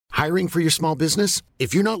Hiring for your small business?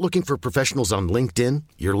 If you're not looking for professionals on LinkedIn,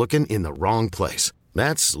 you're looking in the wrong place.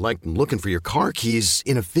 That's like looking for your car keys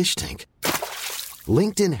in a fish tank.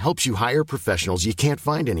 LinkedIn helps you hire professionals you can't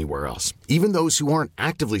find anywhere else, even those who aren't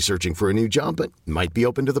actively searching for a new job but might be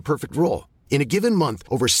open to the perfect role. In a given month,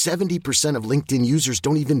 over 70% of LinkedIn users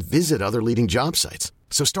don't even visit other leading job sites.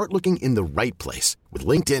 So start looking in the right place. With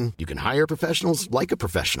LinkedIn, you can hire professionals like a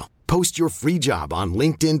professional. Post your free job on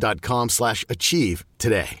linkedin.com/achieve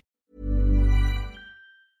today.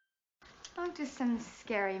 Oh, just some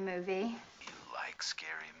scary movie. You like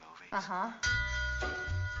scary movies? Uh-huh.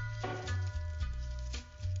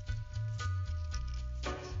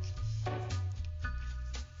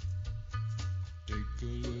 Take a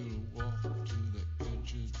little walk to the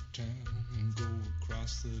edge of town and go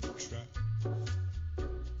across the track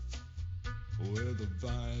where the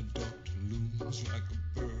viaduct looms like a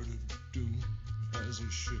bird of doom as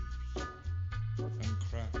it ships and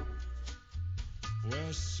cracks.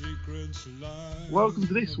 Where secrets lie. Welcome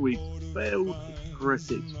to this week's Failed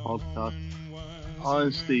Critics podcast.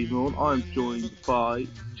 I'm Steve Norton. I'm joined by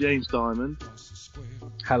James Diamond.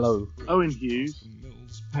 Hello. Owen Hughes.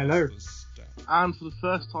 Hello. And for the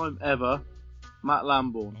first time ever, Matt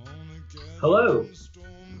Lambourne. Hello.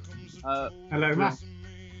 Hello, Matt.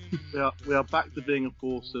 We are back to being a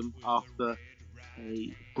foursome after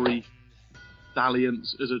a brief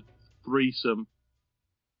dalliance as a threesome.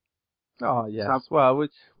 Oh yes. Well,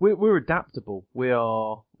 we're adaptable.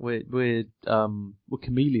 We're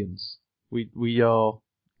chameleons. We are.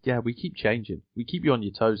 Yeah, we keep changing. We keep you on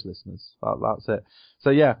your toes, listeners. That's it.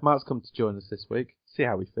 So yeah, Matt's come to join us this week. See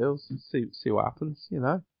how he feels. See what happens. You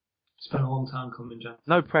know. It's been a long time coming, Jack.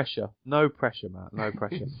 No pressure, Matt. No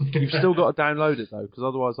pressure. You've still got to download it though, because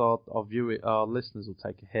otherwise our listeners will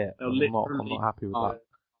take a hit. I'm not happy with that.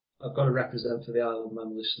 I've got to represent for the Isle of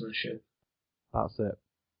Man listenership. That's it.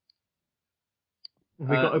 Have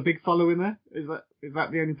we got a big following there? Is that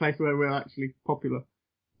the only place where we're actually popular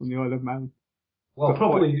on the Isle of Man? Well,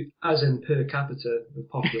 probably as in per capita the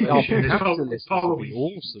population. It's probably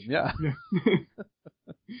awesome, yeah. A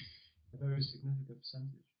very significant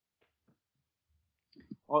percentage.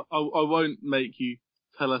 I won't make you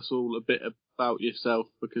tell us all a bit about yourself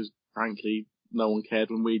because, frankly, no one cared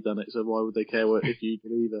when we'd done it, so why would they care if you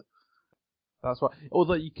did either? That's right.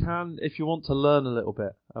 Although you can, if you want to learn a little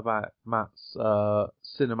bit about Matt's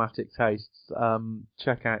cinematic tastes,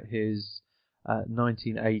 check out his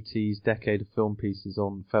 1980s decade of film pieces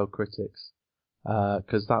on Failed Critics,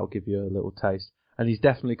 because that'll give you a little taste. And he's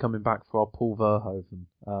definitely coming back for our Paul Verhoeven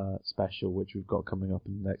special, which we've got coming up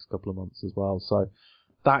in the next couple of months as well. So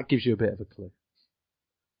that gives you a bit of a clue.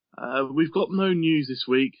 We've got no news this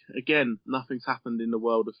week. Again, nothing's happened in the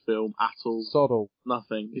world of film at all. Soddle.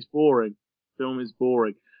 Nothing. It's boring. Film is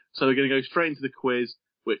boring. So we're going to go straight into the quiz,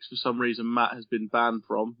 which for some reason Matt has been banned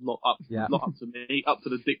from. Not up to me, up to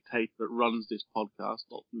the dictator that runs this podcast,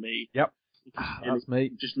 not me. Yep. That's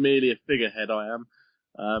me. Just merely a figurehead I am.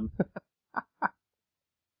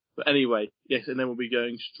 But anyway, yes, and then we'll be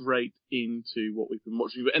going straight into what we've been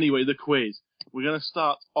watching. But anyway, the quiz. We're going to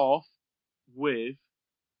start off with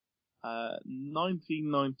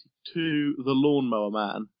 1992, The Lawnmower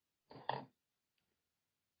Man.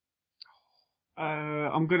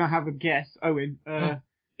 I'm going to have a guess. Owen.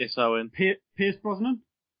 Yes, Owen. Pierce Brosnan?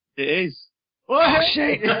 It is. Oh,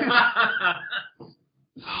 shit!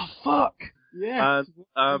 Oh, fuck! Yeah.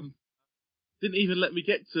 Didn't even let me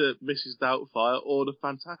get to Mrs. Doubtfire or the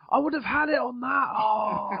Fantastic. I would have had it on that.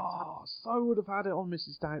 Oh, so would have had it on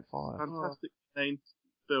Mrs. Doubtfire. Fantastic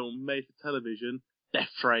film made for television, Death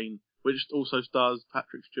Train, which also stars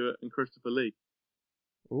Patrick Stewart and Christopher Lee.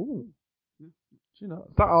 Ooh. Do you know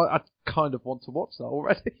that I kind of want to watch that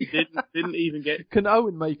already. Didn't even get. Can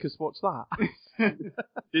Owen make us watch that?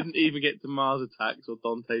 Didn't even get to Mars Attacks or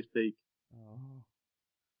Dante's Peak.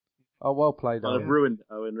 Oh, well played, Owen. I've ruined it,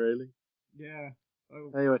 Owen, really. Yeah.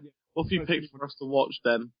 Oh, anyway, yeah. What have you picked for us to watch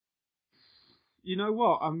then? You know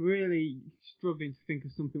what? I'm really struggling to think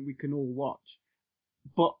of something we can all watch.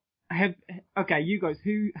 But you guys,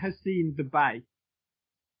 who has seen The Bay?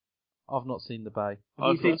 I've not seen The Bay.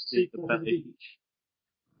 I've not seen The Bay.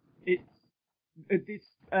 It's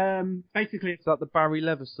basically. Is that the Barry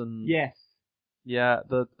Levinson? Yes. Yeah,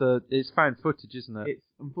 it's found footage, isn't it? It's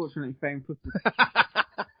unfortunately found footage.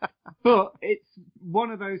 But it's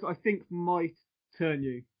one of those I think might turn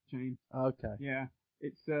you, James. Okay. Yeah.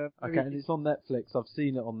 It's okay, and it's on Netflix. I've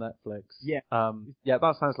seen it on Netflix. Yeah. Yeah,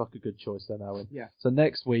 that sounds like a good choice then, Owen. Yeah. So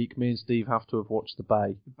next week, me and Steve have to have watched The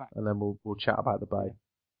Bay, and then we'll chat about The Bay.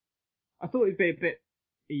 I thought it'd be a bit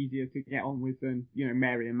easier to get on with than, you know,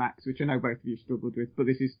 Mary and Max, which I know both of you struggled with, but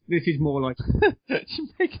this is more like... You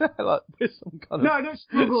make it like we're some kind No, of don't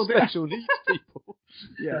struggle. special needs people.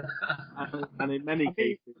 Yeah. And in many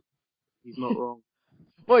cases, he's not wrong.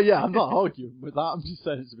 Well, yeah, I'm not arguing with that. I'm just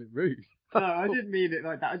saying it's a bit rude. No, I didn't mean it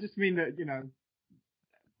like that. I just mean that, you know,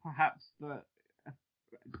 perhaps the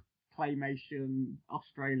claymation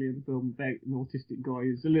Australian film about an autistic guy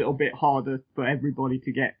is a little bit harder for everybody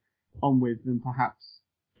to get on with than perhaps,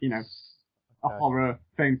 you know, a horror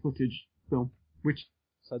found footage film, which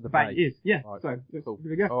so the bait is. Yeah, right, so cool.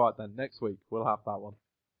 there we go. All right then, next week we'll have that one.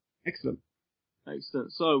 Excellent.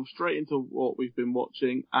 So straight into what we've been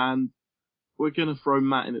watching, and we're going to throw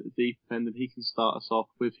Matt in at the deep end, and he can start us off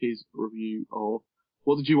with his review of...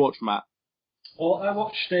 What did you watch, Matt? Well, I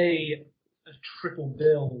watched a triple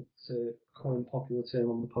bill, to coin a popular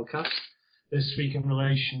term on the podcast, this week in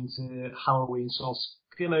relation to Halloween, so I'll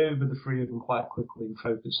skim over the three of them quite quickly and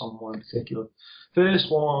focus on one in particular.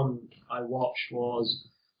 First one I watched was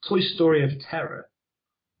Toy Story of Terror,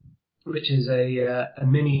 which is a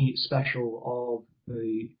mini special of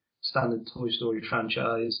the standard Toy Story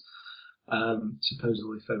franchise,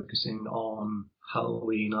 supposedly focusing on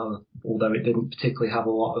Halloween, although it didn't particularly have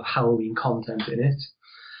a lot of Halloween content in it.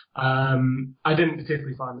 I didn't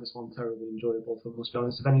particularly find this one terribly enjoyable, if I must be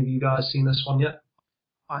honest. Have any of you guys seen this one yet?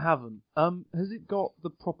 I haven't. Has it got the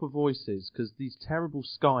proper voices? Because these terrible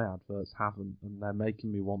Sky adverts haven't, and they're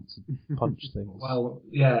making me want to punch things. Well,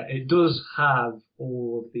 yeah, it does have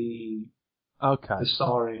all of the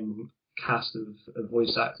starring cast of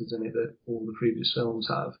voice actors in it that all the previous films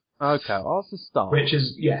have. Okay, well, that's a start. Which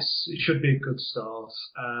is, yes, it should be a good start.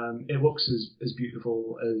 It looks as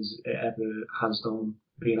beautiful as it ever has done,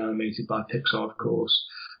 being animated by Pixar, of course.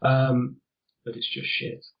 But it's just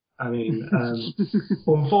shit. I mean,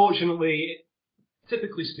 unfortunately,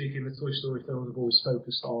 typically speaking, the Toy Story films have always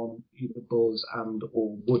focused on either Buzz and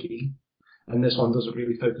or Woody, and this one doesn't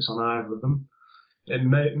really focus on either of them.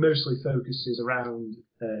 It mostly focuses around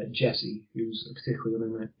Jessie, who's a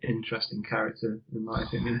particularly interesting character, in my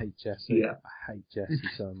opinion. I hate Jessie. Yeah. I hate Jessie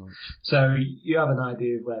so much. So you have an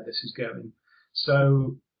idea of where this is going.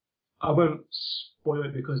 So I won't spoil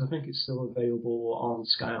it because I think it's still available on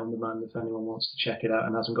Sky On Demand if anyone wants to check it out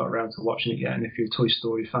and hasn't got around to watching it yet. And if you're a Toy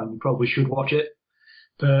Story fan, you probably should watch it.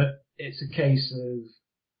 But it's a case of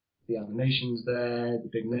the animation's there, the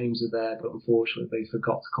big names are there, but unfortunately they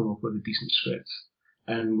forgot to come up with a decent script.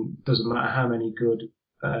 And doesn't matter how many good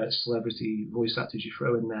celebrity voice actors you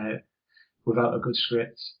throw in there, without a good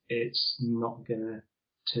script, it's not going to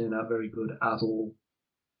turn out very good at all.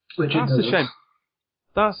 Which That's it a doesn't. shame.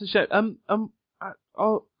 That's a shame.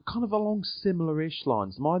 Kind of along similar-ish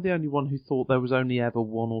lines. Am I the only one who thought there was only ever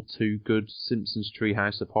one or two good Simpsons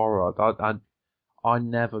Treehouse of Horror? I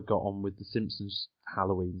never got on with the Simpsons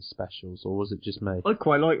Halloween specials, or was it just me? I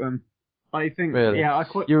quite like them. I think, really? Yeah, I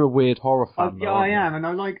quite... You're a weird horror fan, yeah, I am, and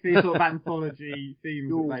I like the sort of anthology themes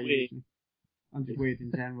You're that they weird. use. I'm just weird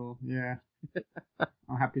in general, yeah.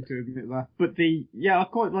 I'm happy to admit that. But I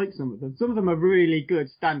quite like some of them. Some of them are really good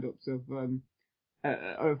stand-ups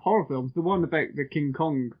of horror films. The one about the King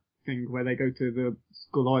Kong thing where they go to the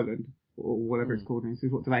Skull Island, or whatever it's called, and says,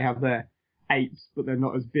 what do they have there? Apes, but they're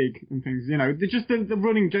not as big and things. You know, they're just the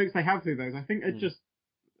running jokes they have through those. I think it's just,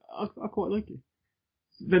 I quite like it.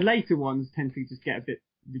 The later ones tend to just get a bit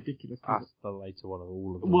ridiculous. That's the later one of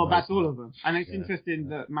all of them. Well, that's all of them. And it's Yeah, interesting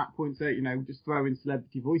that Matt points out, you know, just throwing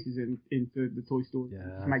celebrity voices into the Toy Story.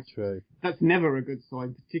 Yeah, makes, that's true. That's never a good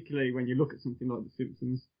sign, particularly when you look at something like The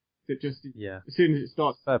Simpsons. That just, Yeah. as soon as it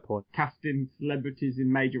starts Fair point. casting celebrities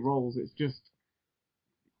in major roles, it's just,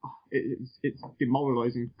 it's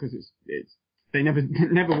demoralising because they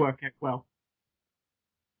never work out well.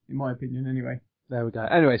 In my opinion, anyway. There we go.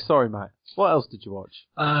 Anyway, sorry, Matt. What else did you watch?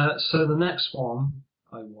 So the next one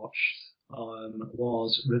I watched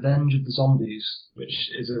was Revenge of the Zombies,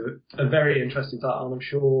 which is a very interesting title, and I'm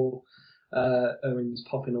sure Owen's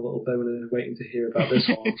popping a little boner waiting to hear about this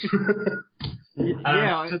one.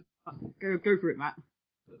 Go for it, Matt.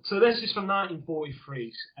 So this is from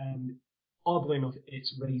 1943, and oddly enough,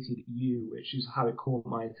 it's rated U, which is how it caught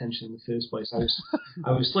my attention in the first place.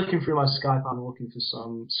 I was flicking through my Skype and looking for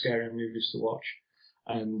some scary movies to watch,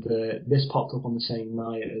 and this popped up on the same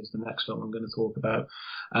night as the next film I'm going to talk about,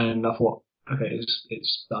 and I thought, okay,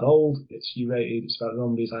 it's that old, it's U-rated, it's about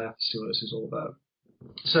zombies, I have to see what this is all about.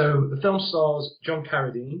 So the film stars John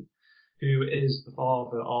Carradine, who is the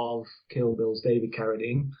father of Kill Bill's David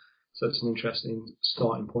Carradine, so it's an interesting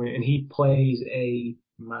starting point, and he plays a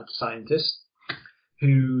mad scientist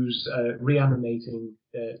who's reanimating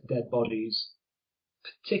dead bodies,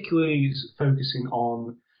 particularly focusing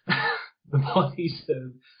on the bodies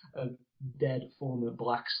of dead former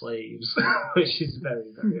black slaves, which is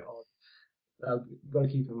very, very odd. Got to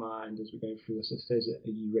keep in mind as we go through this, if there's a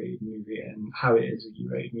U-rated movie, and how it is a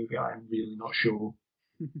U-rated movie, I'm really not sure.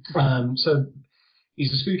 So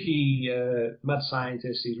he's a spooky mad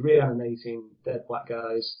scientist. He's reanimating dead black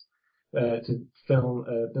guys to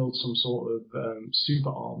build some sort of super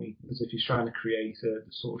army, as if he's trying to create a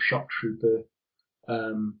sort of shock trooper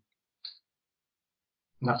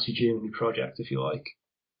Nazi Germany project, if you like.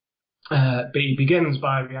 But he begins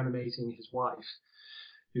by reanimating his wife,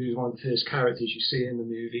 who is one of the first characters you see in the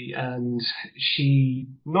movie, and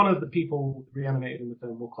none of the people reanimated in the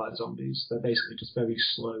film look like zombies. They're basically just very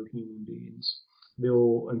slow human beings. They're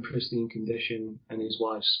all in pristine condition, and his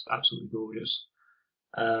wife's absolutely gorgeous.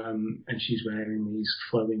 And she's wearing these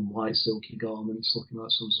flowing white silky garments looking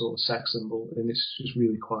like some sort of sex symbol, and it's just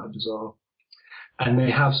really quite bizarre. And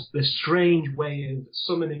they have this strange way of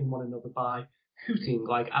summoning one another by hooting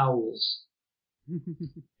like owls.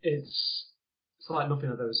 It's like nothing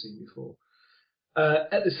I've ever seen before.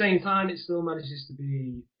 At the same time, it still manages to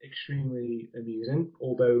be extremely amusing,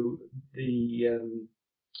 although the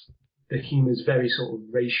humour is very sort of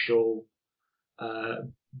racial,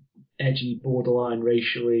 edgy, borderline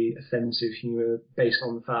racially offensive humour, based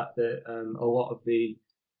on the fact that a lot of the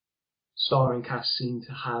starring cast seem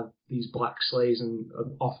to have these black slaves and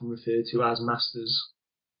are often referred to as masters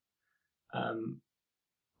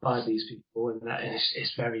by these people, and that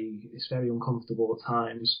it's very uncomfortable at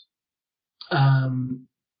times.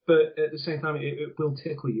 But at the same time, it will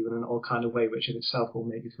tickle you in an odd kind of way, which in itself will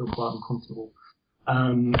make you feel quite uncomfortable.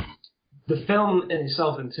 The film in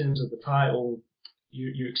itself, in terms of the title,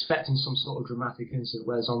 you're expecting some sort of dramatic incident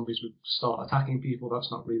where zombies would start attacking people.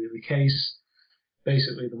 That's not really the case.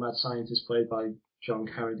 Basically, the mad scientist played by John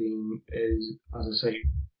Carradine is, as I say,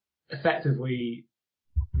 effectively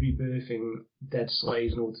rebirthing dead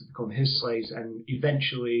slaves in order to become his slaves, and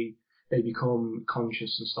eventually they become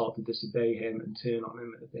conscious and start to disobey him and turn on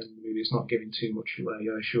him at the end of the movie. It's not giving too much away.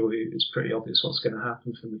 I assure you, it's pretty obvious what's going to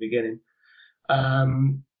happen from the beginning.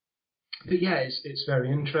 But yeah, it's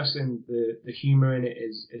very interesting. The humour in it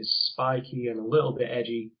is spiky and a little bit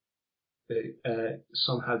edgy, but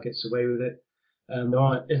somehow gets away with it.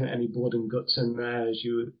 There isn't any blood and guts in there, as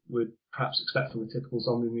you would perhaps expect from a typical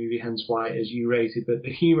zombie movie, hence why it is U-rated. But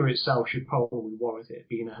the humour itself should probably warrant it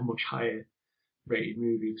being a much higher rated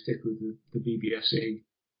movie, particularly the BBFC,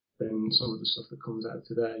 than some of the stuff that comes out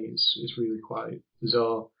today. It's really quite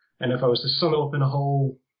bizarre. And if I was to sum it up in a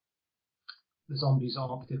whole, the zombies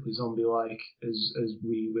aren't particularly zombie-like as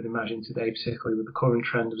we would imagine today, particularly with the current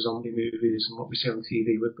trend of zombie movies and what we see on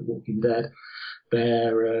TV with The Walking Dead.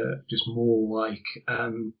 They're just more like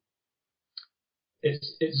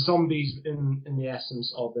it's zombies in the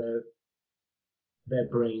essence of their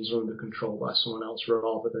brains are under control by someone else,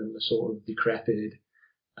 rather than the sort of decrepit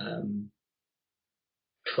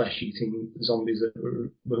flesh-eating zombies that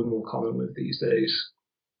we're more common with these days.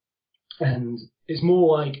 And it's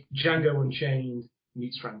more like Django Unchained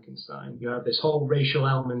meets Frankenstein. You have this whole racial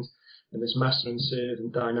element and this master and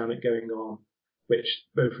servant dynamic going on, which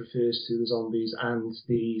both refers to the zombies and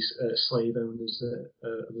these slave owners that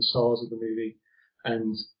are the stars of the movie.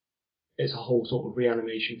 And it's a whole sort of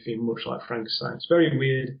reanimation theme, much like Frankenstein. It's very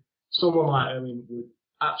weird. Someone like Owen would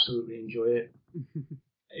absolutely enjoy it.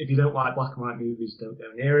 If you don't like black and white movies, don't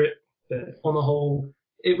go near it. But on the whole,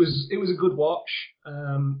 it was a good watch,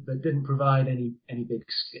 but didn't provide any big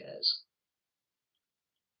scares.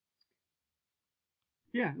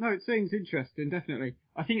 Yeah, no, it seems interesting, definitely.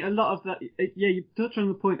 I think a lot of that, you touch on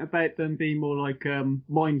the point about them being more like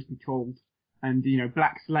mind controlled and,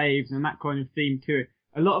 black slaves and that kind of theme to it.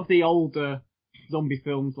 A lot of the older zombie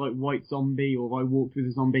films like White Zombie or I Walked with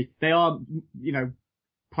a Zombie, they are,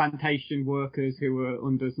 plantation workers who are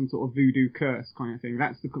under some sort of voodoo curse kind of thing.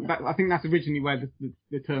 I think that's originally where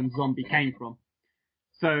the term zombie came from.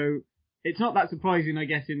 So it's not that surprising, I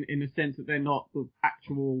guess, in the sense that they're not the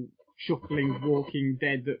actual shuffling, walking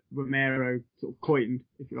dead that Romero sort of coined,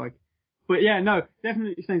 if you like. But yeah, no,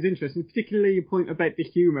 definitely sounds interesting, particularly your point about the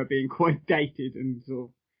humour being quite dated and sort of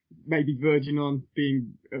maybe verging on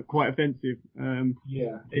being quite offensive.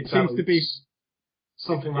 Yeah, it seems to be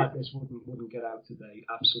something like this wouldn't get out today.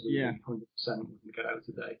 Absolutely, yeah. 100% wouldn't get out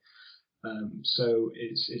today. So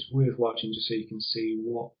it's worth watching just so you can see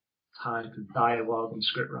what type of dialogue and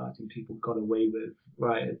script writing people got away with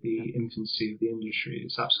right at the infancy of the industry.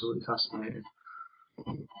 It's absolutely fascinating.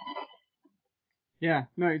 Yeah,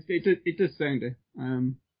 no, it does sound it.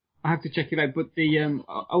 I have to check it out. But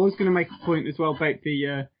I was going to make a point as well about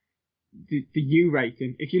the U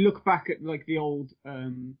rating. If you look back at like the old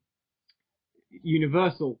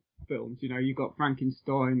Universal films, you know, you've got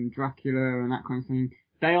Frankenstein, Dracula, and that kind of thing.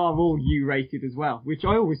 They are all U-rated as well, which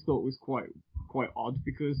I always thought was quite odd,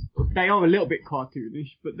 because they are a little bit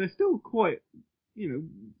cartoonish, but they're still quite, you know,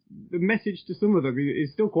 the message to some of them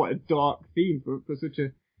is still quite a dark theme for such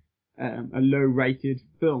a low-rated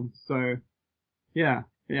film. So, yeah,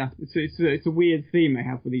 it's a weird theme they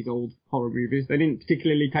have for these old horror movies. They didn't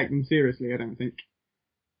particularly take them seriously, I don't think.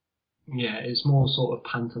 Yeah, it's more sort of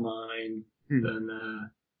pantomime than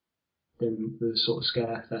the sort of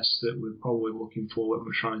scare fest that we're probably looking for when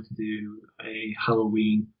we're trying to do a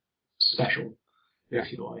Halloween special,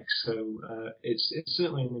 if you like. So it's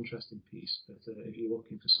certainly an interesting piece, but if you're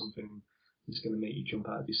looking for something that's going to make you jump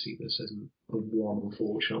out of your seat, this isn't the one,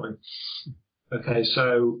 unfortunately. Okay,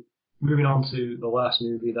 so moving on to the last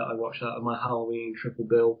movie that I watched out of my Halloween triple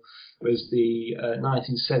bill was the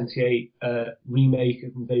 1978 remake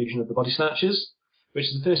of Invasion of the Body Snatchers, which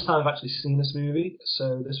is the first time I've actually seen this movie,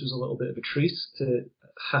 so this was a little bit of a treat to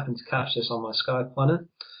happen to catch this on my Sky Planner.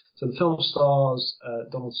 So the film stars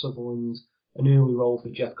Donald Sutherland, an early role for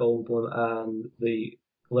Jeff Goldblum, and the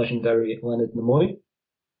legendary Leonard Nimoy.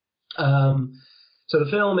 So the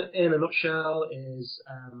film, in a nutshell, is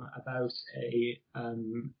about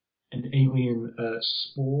an alien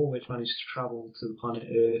spore which manages to travel to the planet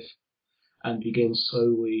Earth and begins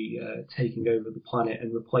slowly taking over the planet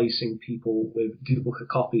and replacing people with duplicate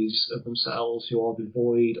copies of themselves who are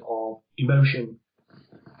devoid of emotion.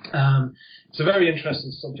 It's a very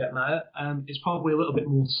interesting subject matter. It's probably a little bit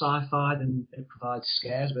more sci-fi than it provides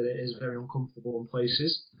scares, but it is very uncomfortable in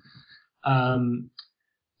places.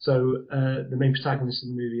 So the main protagonist of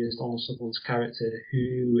the movie is Donald Sutherland's character,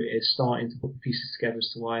 who is starting to put the pieces together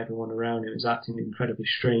as to why everyone around him is acting incredibly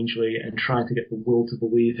strangely and trying to get the world to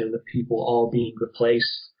believe him that people are being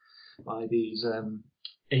replaced by these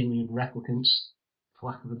alien replicants, for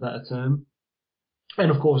lack of a better term. And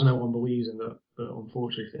of course, no one believes him, but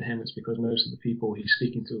unfortunately for him, it's because most of the people he's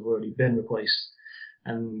speaking to have already been replaced,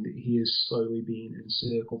 and he is slowly being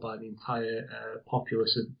encircled by the entire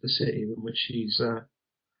populace of the city in which he's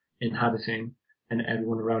inhabiting, and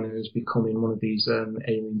everyone around him is becoming one of these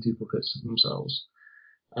alien duplicates of themselves.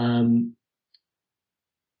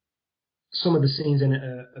 Some of the scenes in it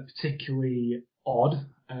are particularly odd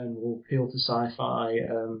and will appeal to sci-fi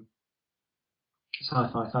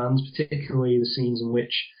fans, particularly the scenes in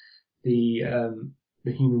which the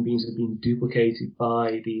human beings are being duplicated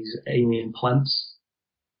by these alien plants,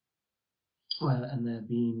 and they're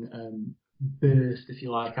being birthed, if you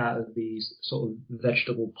like, out of these sort of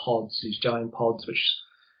vegetable pods, these giant pods which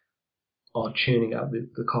are churning out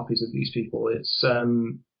the copies of these people. It's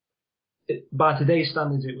by today's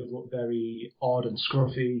standards it would look very odd and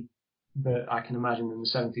scruffy, but I can imagine in the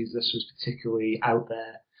 70s this was particularly out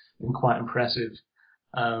there and quite impressive.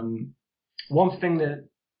 One thing that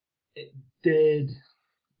it did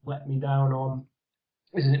let me down on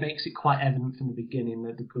is that it makes it quite evident from the beginning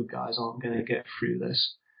that the good guys aren't going to get through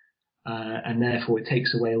this. And therefore it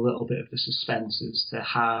takes away a little bit of the suspense as to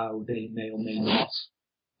how they may or may not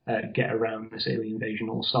get around this alien invasion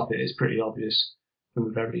or stop it. It's pretty obvious from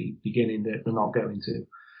the very beginning that they're not going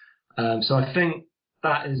to. So I think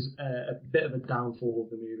that is a bit of a downfall of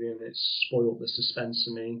the movie, and it's spoiled the suspense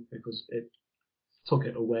for me because it took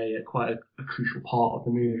it away at quite a crucial part of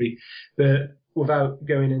the movie. But without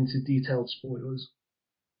going into detailed spoilers,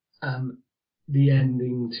 the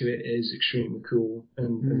ending to it is extremely cool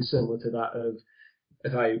and similar to that of,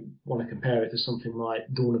 if I want to compare it to something like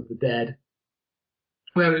Dawn of the Dead,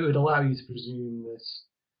 where it would allow you to presume that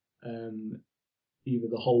either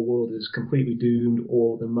the whole world is completely doomed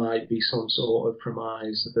or there might be some sort of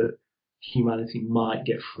premise that humanity might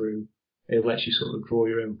get through. It lets you sort of draw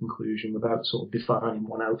your own conclusion without sort of defining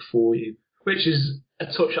one out for you, which is a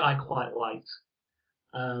touch I quite liked.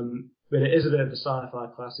 But it is a bit of a sci-fi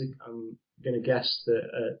classic. I'm going to guess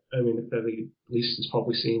that Owen at the very least has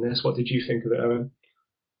probably seen this. What did you think of it, Owen?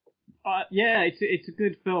 Yeah, it's a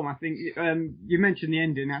good film. I think you mentioned the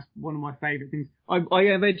ending. That's one of my favourite things. I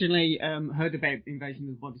originally heard about Invasion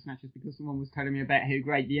of the Body Snatchers because someone was telling me about how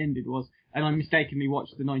great the ending was, and I mistakenly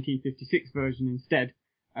watched the 1956 version instead.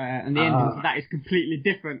 And the ending to that is completely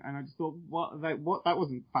different. And I just thought, that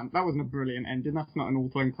wasn't fun. That wasn't a brilliant ending. That's not an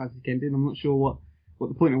all-time classic ending. I'm not sure what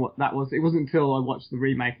the point of what that was. It wasn't until I watched the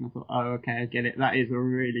remake and I thought, oh, okay, I get it. That is a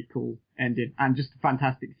really cool ending and just a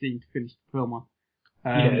fantastic scene to finish the film on.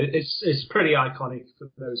 Yeah, it's pretty iconic for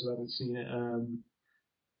those who haven't seen it.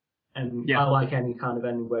 And yeah. I like any kind of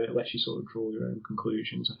ending where it lets you sort of draw your own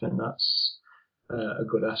conclusions. I think that's a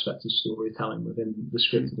good aspect of storytelling within the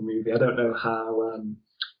script of the movie. I don't know how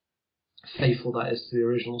faithful that is to the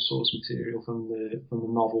original source material from the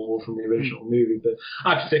novel or from the original movie. But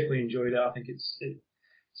I particularly enjoyed it. I think it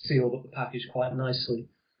sealed up the package quite nicely.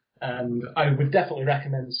 And I would definitely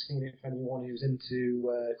recommend seeing it for anyone who's into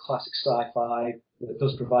classic sci-fi that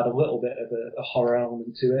does provide a little bit of a horror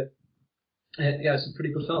element to it. Yeah, it's a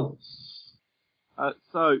pretty good film.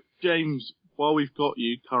 So, James, while we've got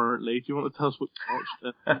you currently, do you want to tell us what you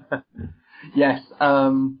watched? Yes.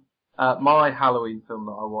 My Halloween film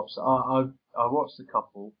that I watched, I watched a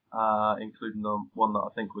couple, including the one that I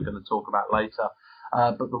think we're going to talk about later.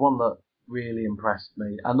 But the one that really impressed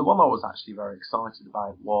me, and the one I was actually very excited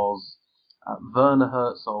about, was Werner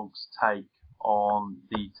Herzog's take on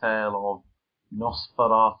the tale of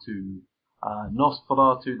Nosferatu.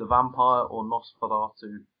 Nosferatu the Vampire, or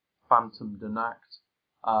Nosferatu Phantom der Nacht,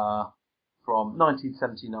 from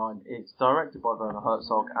 1979. It's directed by Werner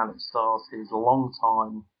Herzog, and it stars his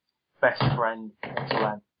longtime best friend,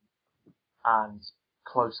 Glenn, and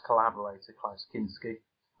close collaborator, Klaus Kinski,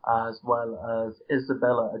 as well as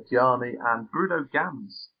Isabella Adjani and Bruno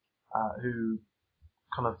Ganz, who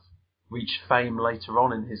kind of reached fame later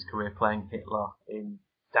on in his career playing Hitler in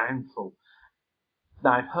Downfall.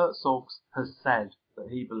 Now, Herzog has said that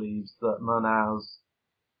he believes that Murnau's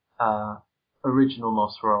original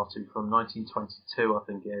Nosferatu from 1922, I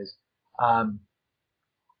think it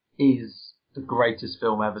is the greatest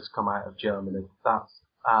film ever to come out of Germany. That's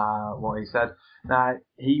what he said. Now,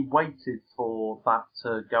 he waited for that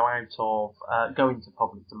to go into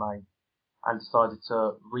public domain, and decided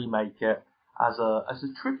to remake it as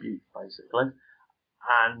a tribute, basically.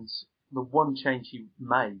 And the one change he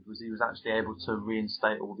made was he was actually able to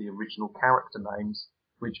reinstate all the original character names,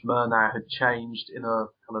 which Murnau had changed in a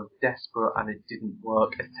kind of desperate and it didn't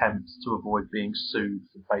work attempt to avoid being sued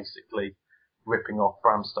for basically ripping off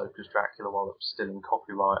Bram Stoker's Dracula while it was still in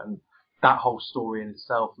copyright. And that whole story in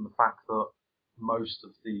itself, and the fact that most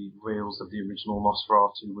of the reels of the original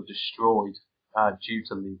Nosferatu were destroyed due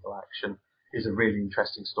to legal action, is a really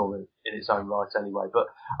interesting story in its own right anyway. But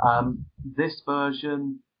this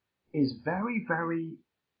version is very, very...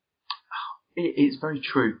 It's very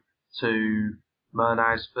true to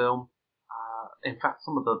Murnau's film. In fact,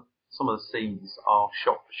 some of the scenes are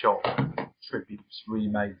shot-for-shot tributes,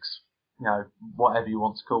 remakes, whatever you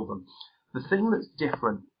want to call them. The thing that's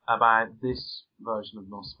different about this version of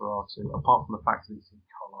Nosferatu, apart from the fact that it's in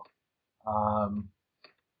colour,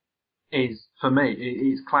 is, for me,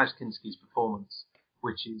 it's Klaus Kinski's performance,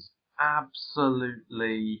 which is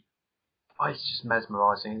absolutely, it's just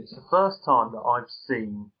mesmerising. It's the first time that I've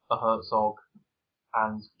seen a Herzog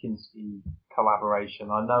and Kinski collaboration.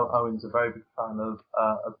 I know Owen's a very big fan of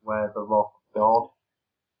Where the Wrath of God,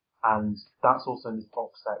 and that's also in this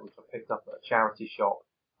box set, which I picked up at a charity shop,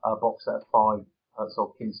 a box set of 5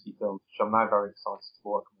 Herzog Kinski films, which I'm now very excited to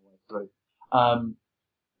work my way through.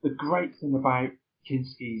 The great thing about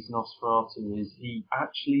Kinski's Nosferatu is he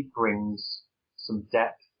actually brings some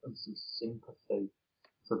depth and some sympathy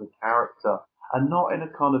to the character, and not in a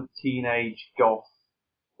kind of teenage goth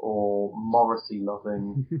or Morrissey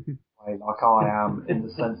loving way like I am, in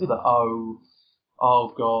the sense that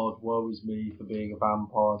oh God, woe is me for being a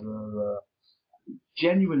vampire.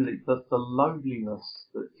 Genuinely, the loneliness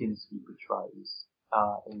that Kinski portrays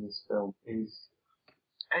in this film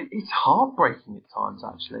it's heartbreaking at times,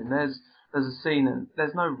 actually. And there's a scene, and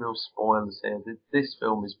there's no real spoilers here. This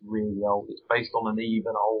film is really old. It's based on an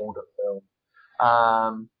even older film,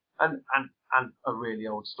 and a really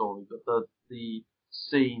old story. But the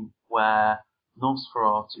scene where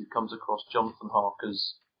Nosferatu comes across Jonathan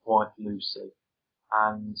Harker's wife Lucy,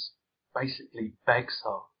 and basically begs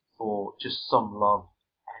her for just some love,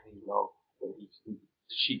 any love that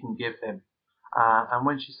she can give him. And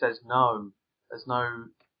when she says no, there's no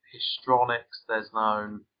histrionics, there's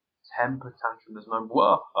no temper tantrum, there's no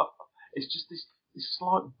whoa. It's just this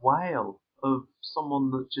slight wail of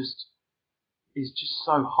someone that just is just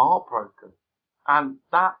so heartbroken. And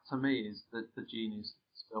that, to me, is the genius of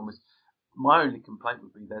this film. My only complaint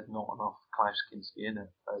would be there's not enough Klaus Kinski in it.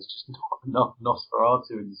 There's just not enough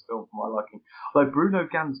Nosferatu in this film for my liking. Although Bruno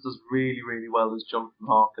Ganz does really, really well as Jonathan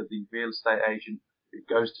Harker, the real estate agent who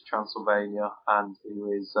goes to Transylvania and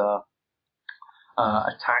who is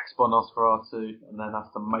attacked by Nosferatu and then has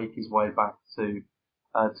to make his way back to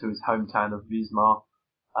his hometown of Wismar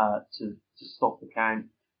to stop the count.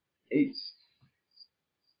 It's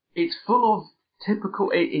full of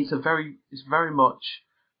typical. It's very much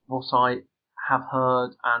what I have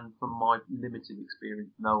heard and from my limited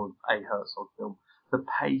experience know of a Herzog film. The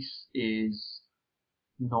pace is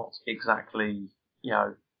not exactly,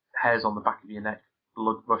 hairs on the back of your neck,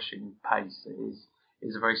 blood rushing pace. It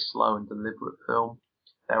is a very slow and deliberate film.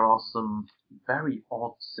 there are some very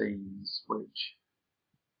odd scenes which,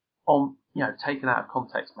 taken out of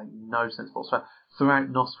context, make no sense whatsoever. Throughout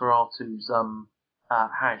Nosferatu's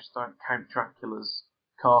house, throughout Count Dracula's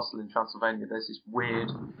castle in Transylvania, there's this weird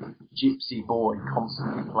gypsy boy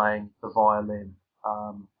constantly playing the violin,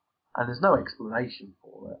 and there's no explanation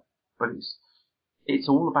for it, but it's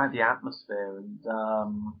all about the atmosphere. And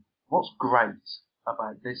what's great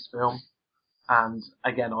about this film, and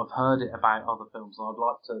again, I've heard it about other films, and I'd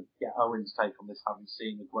like to get Owen's take on this, having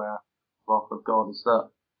seen The Wrath of God, is that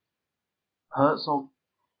Herzog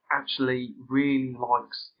actually really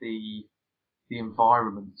likes the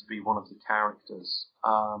environment to be one of the characters,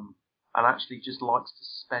 and actually just likes to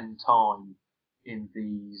spend time in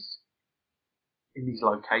these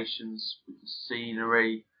locations with the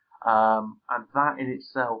scenery, and that in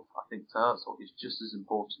itself, I think, to Herzog is just as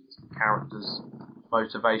important as the characters'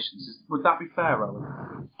 motivations. Would that be fair,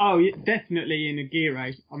 Owen? Oh, yeah, definitely in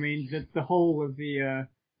Aguirre. I mean, the whole of the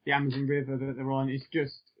Amazon River that they're on is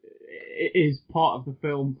just, it is part of the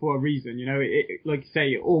film for a reason. It like you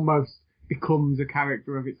say, it almost becomes a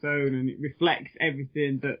character of its own, and it reflects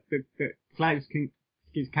everything that Klaus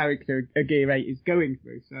Kinski's character Aguirre is going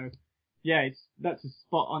through. So, yeah, that's a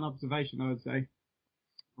spot on observation, I would say.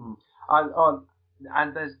 And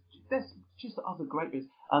there's just other great bits.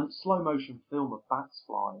 Slow motion film of bats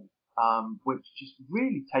flying, which just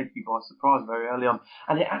really take you by surprise very early on.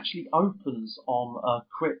 And it actually opens on a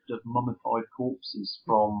crypt of mummified corpses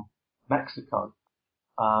from Mexico,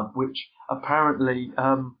 which apparently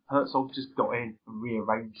Herzog just got in and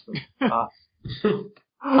rearranged them.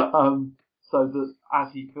 So that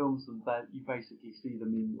as he films them, that you basically see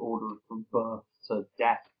them in order from birth to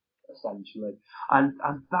death, essentially. And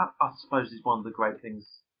that, I suppose, is one of the great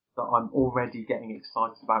things that I'm already getting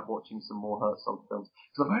excited about watching some more Herzog films.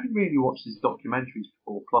 Because I've only really watched his documentaries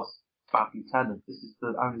before, plus Bad Lieutenant. This is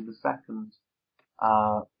only the second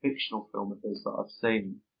fictional film of his that I've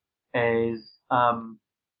seen. He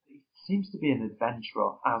seems to be an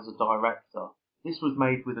adventurer as a director. This was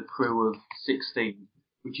made with a crew of 16,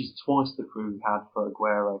 which is twice the crew he had for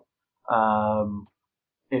Aguero.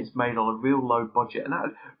 It's made on a real low budget. And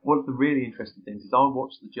one of the really interesting things is I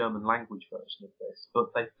watched the German language version of this,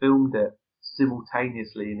 but they filmed it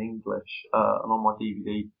simultaneously in English. And on my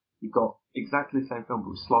DVD, you've got exactly the same film,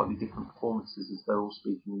 but with slightly different performances as they're all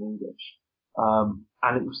speaking in English.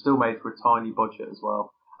 And it was still made for a tiny budget as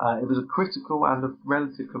well. It was a critical and a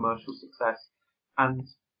relative commercial success. And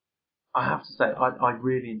I have to say, I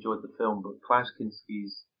really enjoyed the film, but Klaus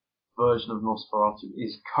Kinski's version of Nosferatu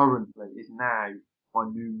is now my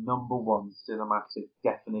new number one cinematic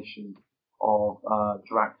definition of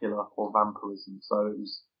Dracula or vampirism. So it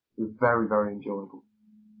was very, very enjoyable.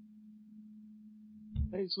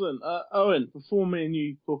 Excellent. Owen, before me and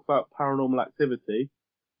you talk about Paranormal Activity,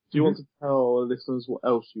 do you want to tell our listeners what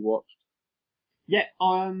else you watched? Yeah,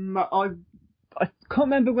 I can't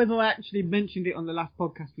remember whether I actually mentioned it on the last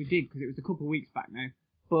podcast we did, because it was a couple of weeks back now.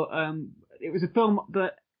 But it was a film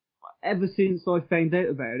that ever since I found out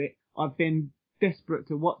about it, I've been desperate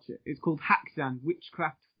to watch it. It's called Haxan,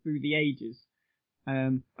 Witchcraft Through the Ages.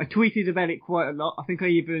 I tweeted about it quite a lot. I think I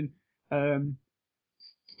even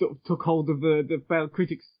sort of took hold of the Bell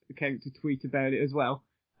Critics account to tweet about it as well.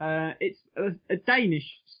 It's a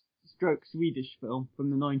Danish/Swedish film from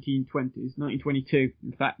the 1920s, 1922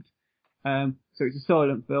 in fact. So it's a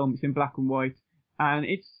silent film, it's in black and white, and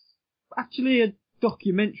it's actually a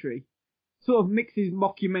documentary. Sort of mixes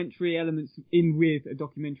mockumentary elements in with a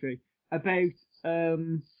documentary about,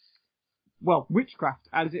 witchcraft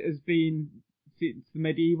as it has been since the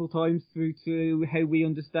medieval times through to how we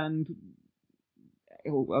understand,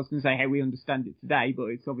 well, I was going to say how we understand it today, but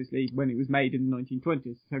it's obviously when it was made in the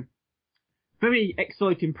 1920s. So, very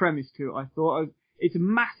exciting premise to it, I thought. It's a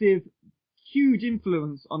massive, huge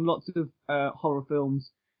influence on lots of horror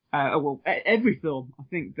films. Every film, I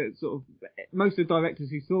think that sort of, most of the directors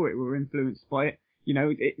who saw it were influenced by it. You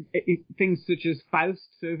know, things such as Faust.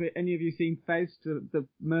 So have any of you seen Faust, the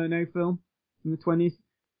Murnau film from the 20s?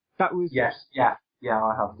 That was... Yes, yeah,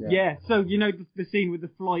 I have, yeah. Yeah, so, you know, the scene with the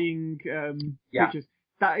flying creatures.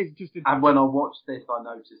 That is just a... And when I watched this, I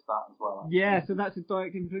noticed that as well. Actually. Yeah, so that's a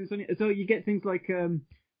direct influence on it. So you get things like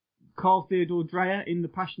Carl Theodor Dreyer in The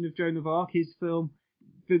Passion of Joan of Arc, his film.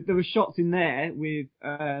 There were shots in there with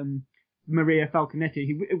Maria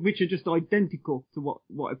Falconetti, which are just identical to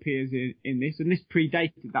what appears in this, and this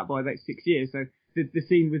predated that by about 6 years. So the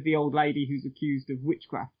scene with the old lady who's accused of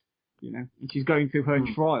witchcraft, you know, and she's going through her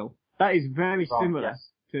trial, that is very similar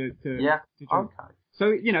to Joan. Okay.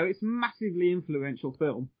 So, you know, it's a massively influential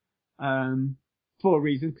film for a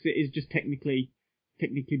reason, because it is just technically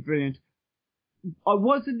brilliant. I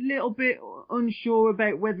was a little bit unsure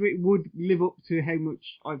about whether it would live up to how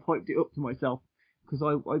much I've hyped it up to myself, because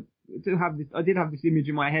I did have this image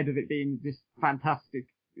in my head of it being this fantastic,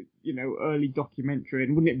 early documentary,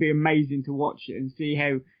 and wouldn't it be amazing to watch it and see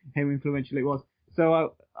how influential it was?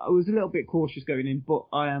 So I was a little bit cautious going in, but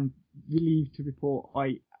I am relieved to report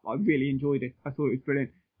I really enjoyed it. I thought it was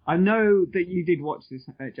brilliant. I know that you did watch this,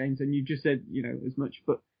 James, and you just said, as much,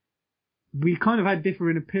 but we kind of had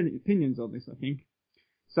different opinions on this, I think.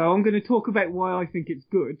 So I'm going to talk about why I think it's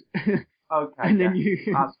good. Okay. And then you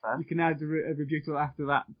you can add a rebuttal after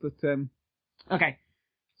that. But, okay.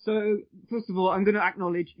 So, first of all, I'm going to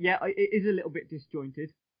acknowledge, it is a little bit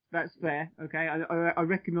disjointed. That's fair, okay? I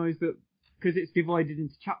recognise that because it's divided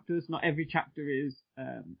into chapters, not every chapter is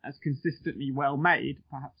as consistently well made,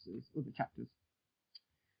 perhaps, as other chapters.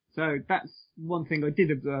 So that's one thing I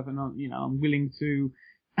did observe, and I'm willing to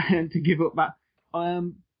give up that.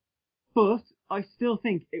 But I still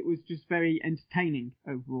think it was just very entertaining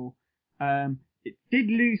overall. It did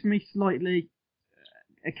lose me slightly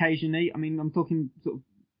occasionally. I mean, I'm talking sort of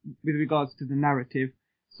with regards to the narrative.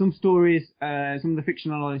 Some stories, some of the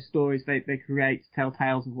fictionalized stories they create tell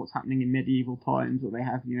tales of what's happening in medieval times, or they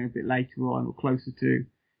have, a bit later on or closer to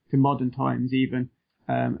modern times even,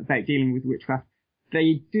 about dealing with witchcraft.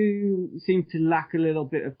 They do seem to lack a little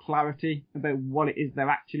bit of clarity about what it is they're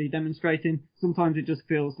actually demonstrating. Sometimes it just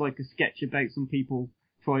feels like a sketch about some people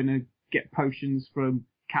trying to get potions from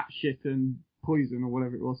cat shit and poison or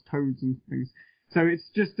whatever it was, toads and things. So it's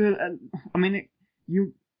just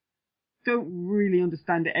you don't really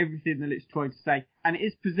understand everything that it's trying to say, and it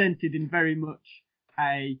is presented in very much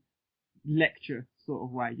a lecture sort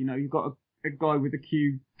of way. You've got a guy with a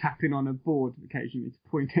cube tapping on a board occasionally to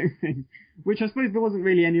point out things, which I suppose there wasn't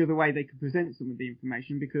really any other way they could present some of the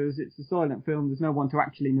information, because it's a silent film, there's no one to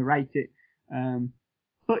actually narrate it.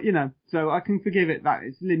 But so I can forgive it that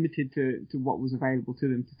it's limited to what was available to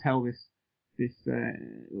them to tell this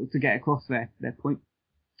to get across their point.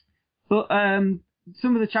 But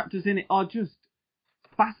some of the chapters in it are just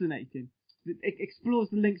fascinating. It explores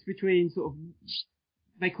the links between sort of,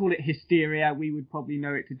 they call it hysteria, we would probably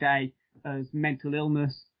know it today as mental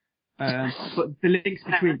illness, but the links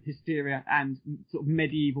between hysteria and sort of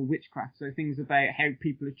medieval witchcraft, so things about how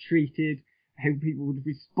people are treated, how people would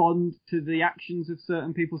respond to the actions of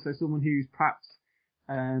certain people, so someone who's perhaps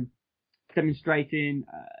demonstrating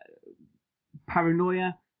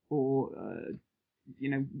paranoia or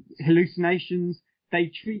hallucinations,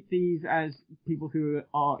 they treat these as people who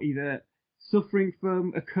are either suffering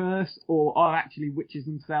from a curse or are actually witches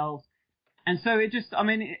themselves. And so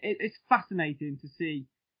it's fascinating to see,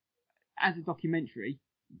 as a documentary,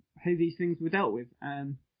 how these things were dealt with.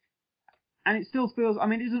 And it still feels,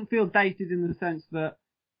 it doesn't feel dated in the sense that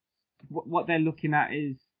what they're looking at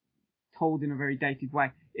is told in a very dated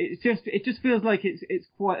way. It just feels like it's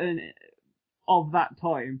quite an of that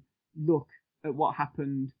time look at what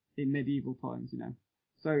happened in medieval times,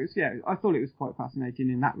 So I thought it was quite fascinating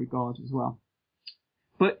in that regard as well.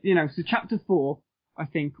 But, so chapter 4, I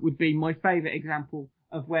think, would be my favourite example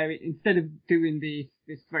of where instead of doing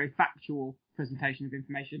this very factual presentation of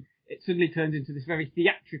information, it suddenly turns into this very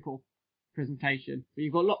theatrical presentation. So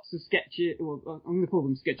you've got lots of sketches, I'm going to call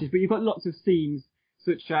them sketches, but you've got lots of scenes,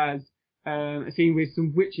 such as a scene with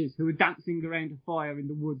some witches who are dancing around a fire in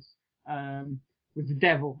the woods with the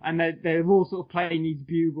devil, and they're all sort of playing these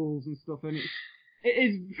bugles and stuff, and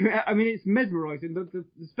it's mesmerising. The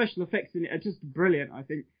special effects in it are just brilliant, I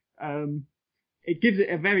think. It gives it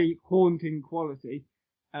a very haunting quality.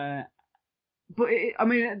 But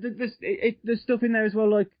there's stuff in there as well,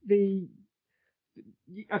 like so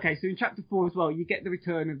in chapter 4 as well, you get the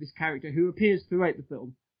return of this character who appears throughout the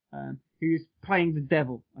film, who's playing the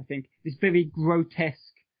devil, I think. This very grotesque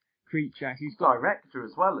creature. He's got director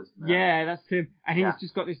as well, isn't it? Yeah, that's him. And he's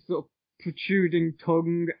just got this sort of protruding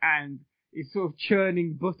tongue, and he's sort of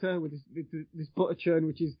churning butter with this butter churn,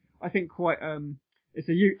 which is, I think, quite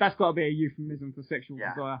that's got to be a euphemism for sexual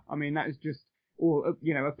desire. That is just all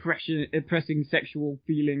oppressing sexual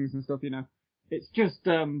feelings and stuff. It's just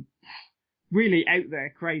really out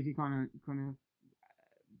there, crazy kind of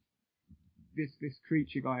this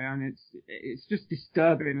creature guy, and it's just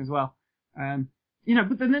disturbing as well.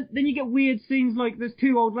 But then you get weird scenes like there's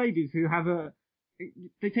two old ladies who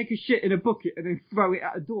they take a shit in a bucket and then throw it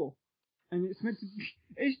at a door, and it's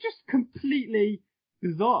just completely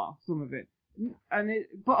bizarre, some of it.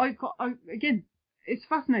 But again, it's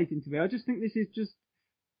fascinating to me. I just think this is just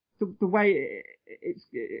the way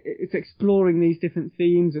it's exploring these different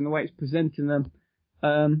themes and the way it's presenting them.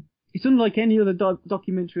 It's unlike any other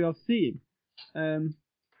documentary I've seen.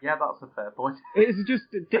 Yeah, that's a fair point. It's just,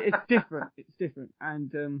 it's different. It's different.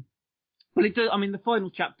 And, but it does, I mean, the final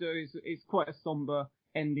chapter is quite a somber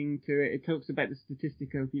ending to it. It talks about the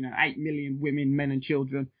statistic of, 8 million women, men and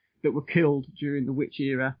children that were killed during the witch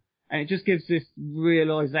era. And it just gives this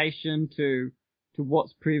realization to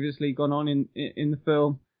what's previously gone on in the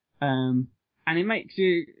film. And it makes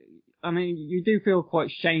you, I mean, you do feel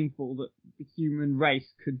quite shameful that the human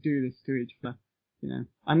race could do this to each other.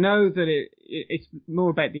 I know that it's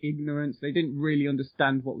more about the ignorance. They didn't really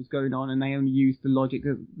understand what was going on, and they only used the logic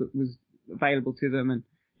that was available to them, and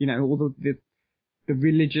all the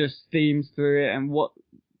religious themes through it, and what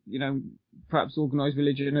perhaps organised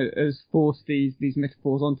religion has forced these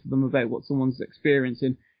metaphors onto them about what someone's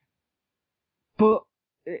experiencing. But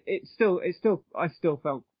I still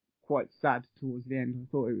felt quite sad towards the end. I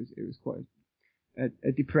thought it was quite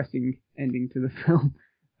a depressing ending to the film.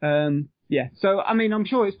 Yeah, so, I mean, I'm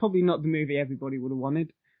sure it's probably not the movie everybody would have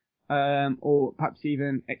wanted, or perhaps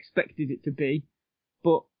even expected it to be,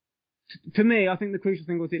 but to me, I think the crucial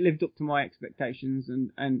thing was it lived up to my expectations,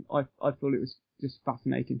 and I thought it was just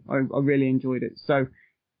fascinating. I really enjoyed it. So,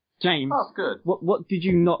 James, that's good. What did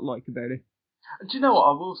you not like about it? Do you know what?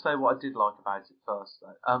 I will say what I did like about it first,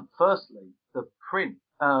 though. Firstly, the print,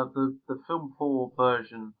 the film 4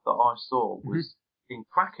 version that I saw was in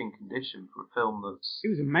cracking condition for a film that's it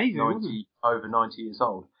was amazing, over 90 years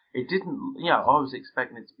old. It didn't, I was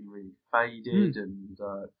expecting it to be really faded and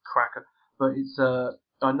cracker, but it's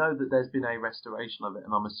I know that there's been a restoration of it,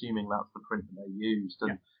 and I'm assuming that's the print that they used,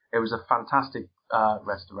 and it was a fantastic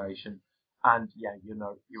restoration. And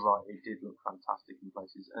you're right, it did look fantastic in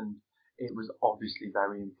places, and it was obviously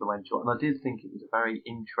very influential. And I did think it was a very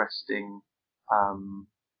interesting,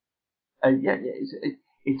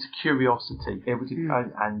 it's a curiosity. It was,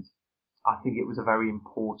 and I think it was a very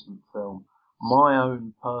important film. My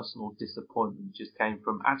own personal disappointment just came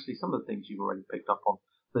from actually some of the things you've already picked up on.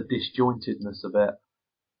 The disjointedness of it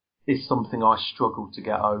is something I struggled to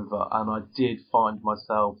get over, and I did find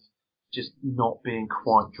myself just not being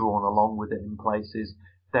quite drawn along with it in places.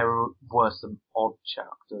 There were some odd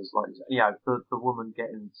chapters, like the woman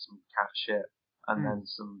getting some cat shit and then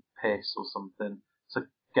some piss or something to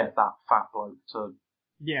get that fat bloke to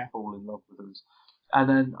fall in love with her. And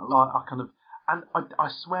then I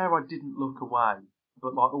swear I didn't look away,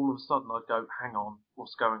 but like all of a sudden I'd go, hang on,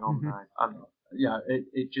 what's going on now? And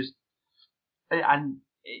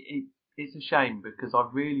it's a shame because I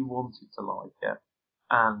really wanted to like it,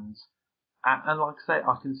 and like I say,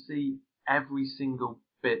 I can see every single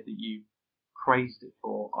bit that you praised it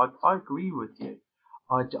for. I agree with you.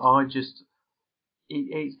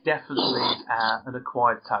 It's definitely an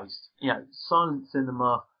acquired taste. Silent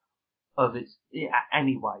cinema of its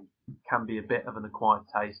anyway can be a bit of an acquired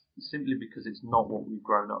taste simply because it's not what we've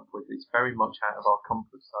grown up with. It's very much out of our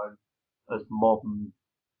comfort zone as modern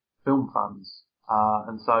film fans.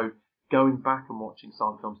 And so going back and watching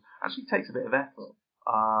silent films actually takes a bit of effort.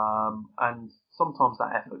 And sometimes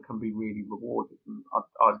that effort can be really rewarding.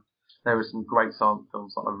 There are some great silent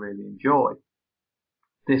films that I really enjoy.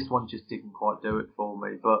 This one just didn't quite do it for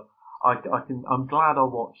me, but I'm glad I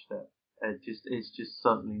watched it. It's just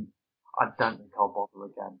certainly, I don't think I'll bother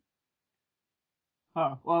again.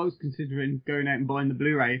 Oh, well, I was considering going out and buying the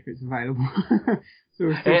Blu-ray if it's available.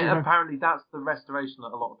 Apparently that's the restoration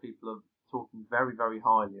that a lot of people are talking very, very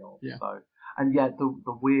highly of. Yeah. So, and yet the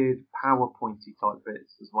weird PowerPointy type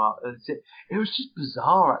bits as well. It was just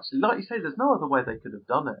bizarre, actually. Like you say, there's no other way they could have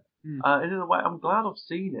done it. And in a way, I'm glad I've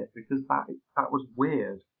seen it because that was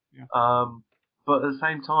weird. Yeah. But at the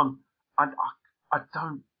same time, I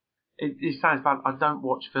don't. It sounds bad. I don't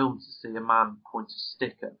watch films to see a man point a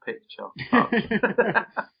stick at a picture.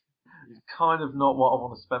 It's kind of not what I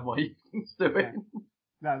want to spend my evenings doing.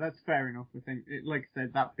 No, that's fair enough. I think, like I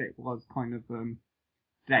said, that bit was kind of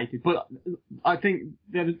dated, but I think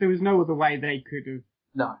there was no other way they could have.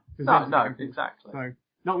 No, exactly. So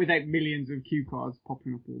not without millions of cue cards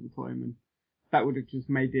popping up all the time, and that would have just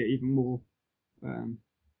made it even more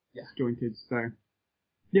disjointed. So.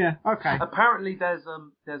 Yeah, okay. Apparently there's a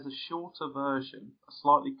shorter version, a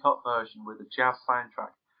slightly cut version with a jazz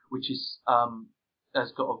soundtrack, which is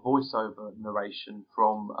has got a voiceover narration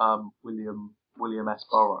from William S.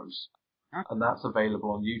 Burroughs, and that's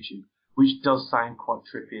available on YouTube, which does sound quite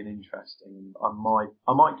trippy and interesting. And I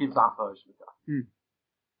might give that version a go.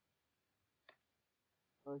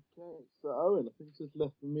 Okay, so Owen, I think it's just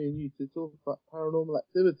left for me and you to talk about Paranormal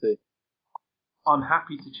Activity. I'm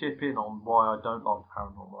happy to chip in on why I don't like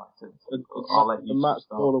Paranormal Activity. I'll let you Matt's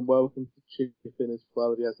start. more than welcome to chip in as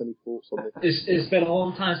well if he has any thoughts on this. It's been a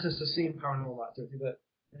long time since I've seen Paranormal Activity, but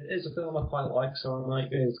it is a film I quite like, so I might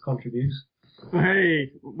be able to contribute.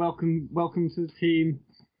 Hey, welcome to the team,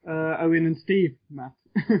 Owen and Steve, Matt.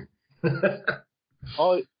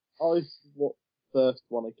 I watched the first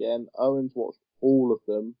one again. Owen's watched all of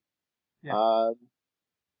them. Yeah.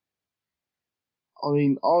 I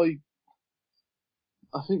mean, I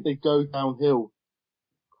think they go downhill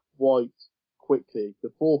quite quickly.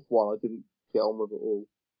 The fourth one I didn't get on with at all,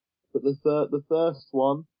 but the first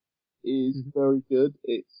one is very good.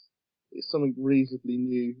 It's something reasonably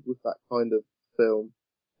new with that kind of film,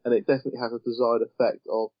 and it definitely has a desired effect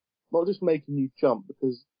of not just making you jump,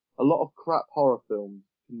 because a lot of crap horror films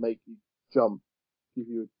can make you jump, give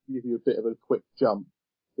you a bit of a quick jump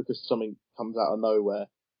because something comes out of nowhere.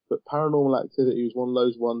 But Paranormal Activity was one of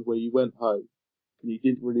those ones where you went home and you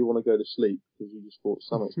didn't really want to go to sleep because you just thought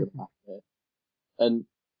something's going to happen here. And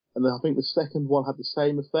then I think the second one had the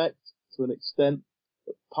same effect to an extent,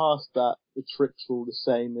 but past that, the tricks are all the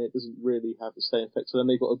same and it doesn't really have the same effect. So then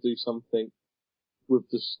they've got to do something with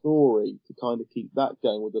the story to kind of keep that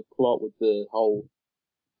going, with the plot, with the whole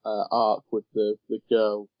arc with the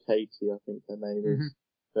girl, Katie, I think her name is.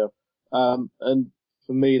 Yeah. And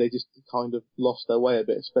for me, they just kind of lost their way a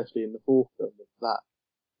bit, especially in the fourth film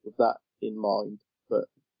with that in mind. But,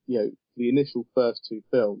 you know, the initial first two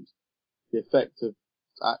films, the effect of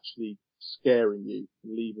actually scaring you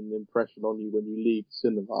and leaving an impression on you when you leave the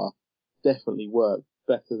cinema definitely worked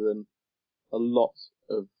better than a lot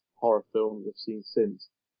of horror films I've seen since.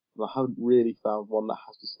 And I haven't really found one that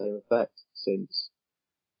has the same effect since.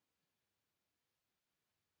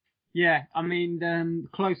 Yeah, I mean, the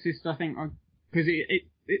closest I think, because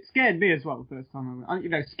it scared me as well the first time.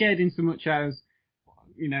 Scared in so much as,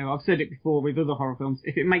 I've said it before with other horror films,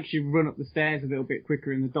 if it makes you run up the stairs a little bit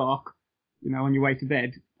quicker in the dark, on your way to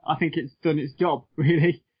bed, I think it's done its job,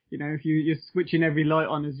 really. If you're switching every light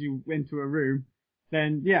on as you enter a room,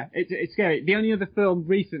 then yeah, it's scary. The only other film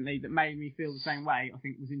recently that made me feel the same way, I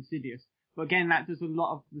think, was Insidious. But again, that does a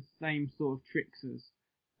lot of the same sort of tricks as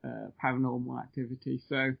Paranormal Activity,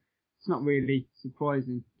 so it's not really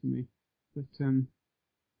surprising to me. But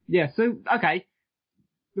yeah, so okay,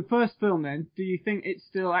 the first film then. Do you think it's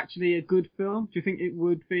still actually a good film? Do you think it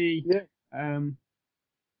would be? Yeah.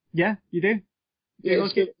 Yeah, you do. Yeah,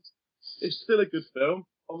 it's still a good film.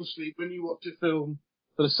 Obviously, when you watch a film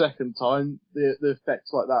for the second time, the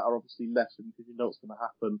effects like that are obviously lessened because you know what's going to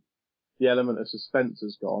happen. The element of suspense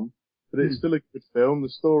has gone, but it's still a good film. The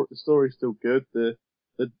story's still good. The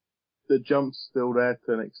jump's still there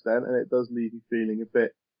to an extent, and it does leave you feeling a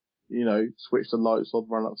bit, switch the lights on,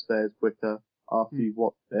 run upstairs quicker after you've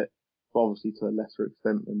watched it. But obviously to a lesser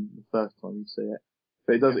extent than the first time you see it.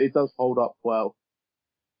 But it does hold up well.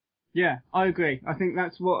 Yeah, I agree. I think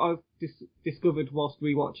that's what I've discovered whilst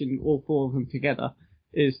rewatching all four of them together,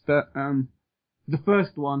 is that the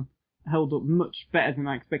first one held up much better than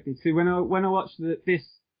I expected. So when I watched this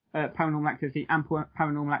Paranormal Activity and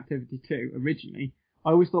Paranormal Activity 2 originally,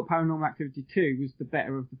 I always thought Paranormal Activity 2 was the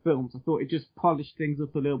better of the films. I thought it just polished things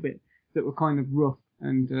up a little bit that were kind of rough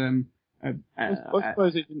and I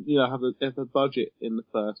suppose it didn't, have the budget in the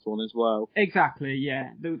first one as well. Exactly,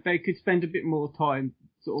 yeah. They could spend a bit more time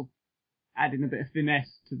sort of adding a bit of finesse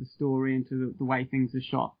to the story and to the way things are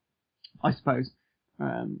shot, I suppose.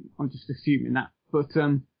 I'm just assuming that. But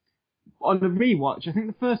on the rewatch, I think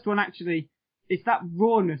the first one actually, it's that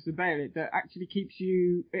rawness about it that actually keeps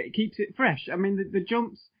it fresh. I mean, the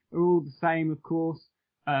jumps are all the same, of course,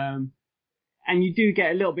 and you do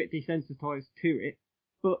get a little bit desensitized to it,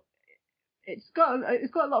 but it's got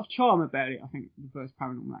a lot of charm about it, I think, the first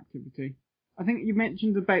Paranormal Activity. I think you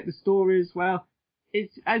mentioned about the story as well.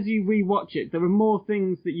 It's, as you rewatch it, there are more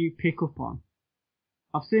things that you pick up on.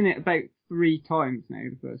 I've seen it about 3 times now,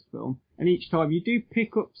 the first film, and each time you do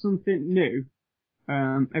pick up something new,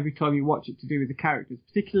 every time you watch it to do with the characters.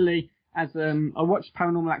 Particularly as, I watched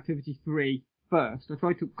Paranormal Activity 3 first. I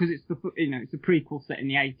tried to, because it's it's a prequel set in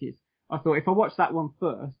the 80s. I thought if I watch that one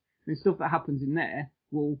first, then stuff that happens in there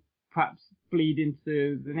will perhaps bleed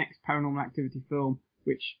into the next Paranormal Activity film,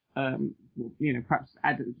 which, will, perhaps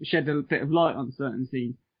shed a bit of light on certain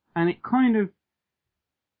scenes. And it kind of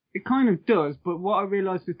does, but what I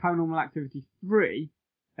realised with Paranormal Activity 3,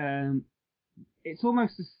 it's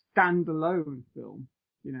almost a standalone film,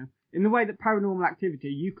 In the way that Paranormal Activity,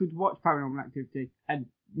 you could watch Paranormal Activity and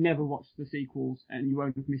never watch the sequels and you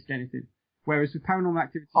won't have missed anything. Whereas with Paranormal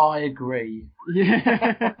Activity... I agree.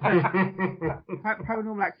 Yeah.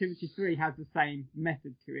 Paranormal Activity 3 has the same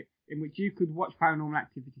method to it, in which you could watch Paranormal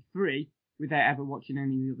Activity 3 without ever watching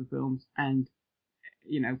any of the other films, and,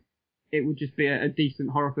 it would just be a decent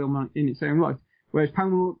horror film in its own right. Whereas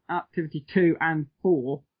Paranormal Activity 2 and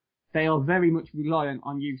 4, they are very much reliant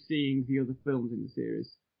on you seeing the other films in the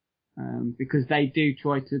series. because they do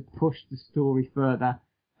try to push the story further,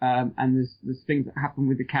 and there's things that happen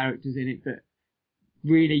with the characters in it that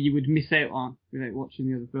really you would miss out on without watching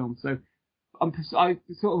the other films. So I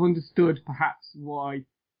sort of understood perhaps why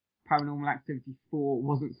Paranormal Activity 4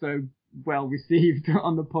 wasn't so well received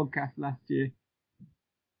on the podcast last year.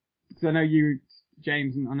 Because I know you,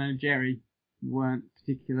 James, and I know Jerry weren't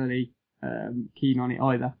particularly keen on it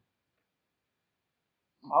either.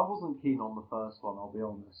 I wasn't keen on the first one, I'll be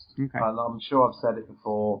honest. Okay. And I'm sure I've said it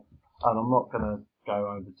before, and I'm not going to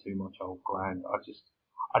go over too much old ground.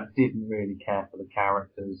 I didn't really care for the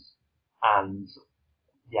characters, and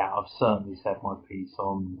yeah, I've certainly said my piece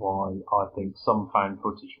on why I think some found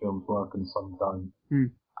footage films work and some don't.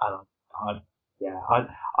 And I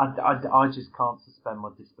just can't suspend my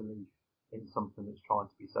disbelief in something that's trying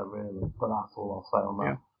to be so real. But that's all I'll say on that.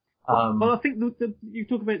 Yeah. Well, I think you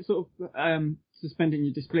talk about sort of suspending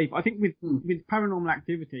your disbelief. I think with Paranormal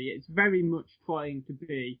Activity, it's very much trying to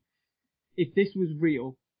be, if this was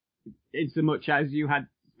real, in so much as you had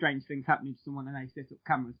strange things happening to someone and they set up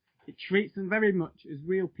cameras, it treats them very much as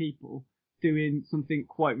real people doing something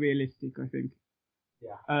quite realistic, I think.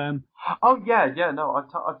 Yeah. No, I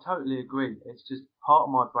totally agree. It's just part of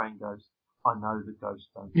my brain goes, I know the ghosts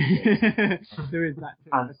don't exist. There is that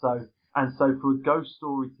too. And so for a ghost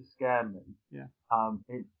story to scare me, yeah.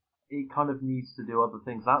 It kind of needs to do other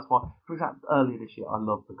things. That's why, for example, earlier this year, I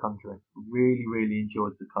loved The Conjuring. Really, really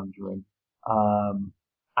enjoyed The Conjuring.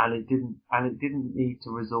 And it didn't need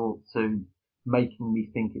to resort to making me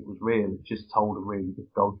think it was real. It just told a really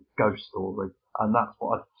good ghost story. And that's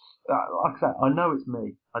what like I said, I know it's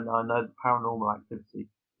me. And I know that Paranormal Activity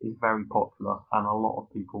is very popular and a lot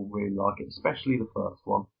of people really like it, especially the first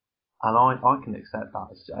one. And I can accept that.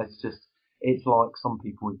 It's like some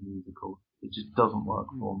people with musicals. It just doesn't work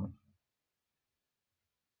for me.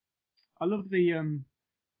 I love the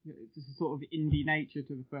sort of indie nature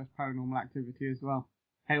to the first Paranormal Activity as well.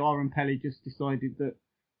 How Aaron Pelly just decided that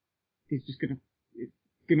he's just gonna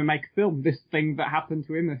make a film. This thing that happened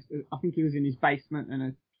to him, I think he was in his basement and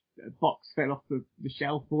a box fell off the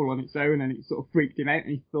shelf all on its own, and it sort of freaked him out,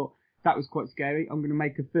 and he thought that was quite scary. I'm gonna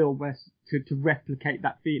make a film where to replicate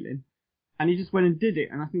that feeling, and he just went and did it.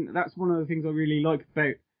 And I think that's one of the things I really like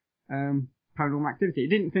about Paranormal Activity. It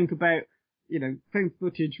didn't think about, found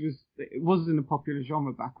footage wasn't a popular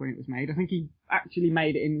genre back when it was made. I think he actually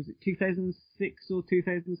made it in, was it 2006 or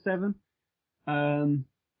 2007?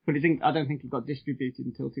 But I don't think it got distributed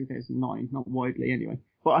until 2009, not widely anyway.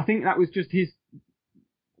 But I think that was just his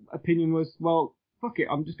opinion was, well, fuck it,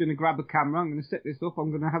 I'm just going to grab a camera, I'm going to set this up, I'm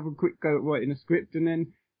going to have a quick go at writing a script, and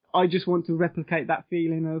then I just want to replicate that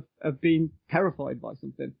feeling of being terrified by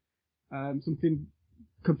something. Something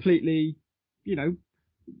completely,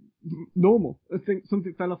 normal. I think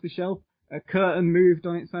something fell off the shelf, a curtain moved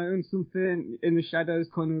on its own, something in the shadows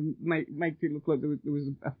kind of made it look like there was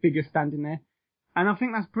a figure standing there. And I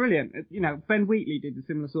think that's brilliant. Ben Wheatley did a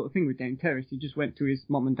similar sort of thing with Down Terrace. He just went to his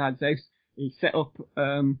mum and dad's house. He set up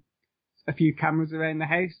a few cameras around the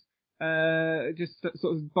house, just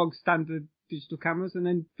sort of bog standard digital cameras, and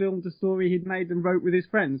then filmed a story he'd made and wrote with his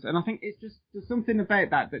friends. And I think there's something about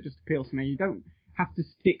that just appeals to me. You don't have to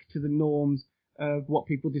stick to the norms of what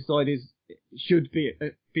people decide should be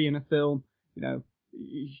in a film. The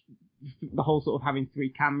whole sort of having 3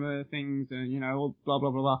 camera things and, all blah,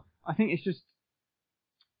 blah, blah, blah. I think it's just,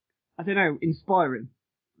 I don't know, inspiring,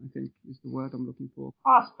 I think is the word I'm looking for.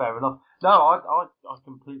 That's fair enough. No, I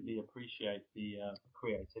completely appreciate the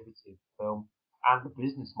creativity of the film and the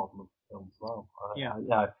business model of the film as well.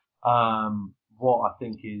 What I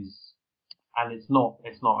think is, and it's not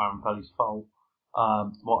Aaron Pelly's fault,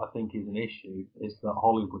 what I think is an issue is that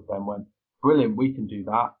Hollywood then went, brilliant, we can do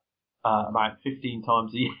that about 15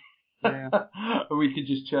 times a year. Yeah. We could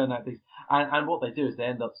just churn out these. And what they do is they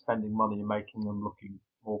end up spending money and making them looking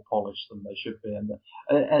more polished than they should be. And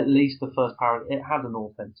at least the first Paranoid, it had an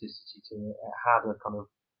authenticity to it. It had a kind of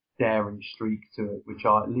daring streak to it, which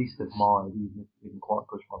I at least admired, even if it didn't quite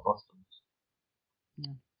push my buttons.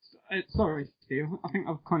 Yeah. Sorry, Steve. I think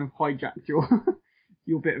I've kind of hijacked your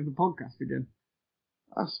your bit of the podcast again.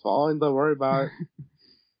 That's fine. Don't worry about it.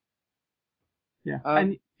 Yeah.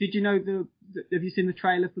 And did you know have you seen the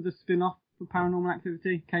trailer for the spin-off for Paranormal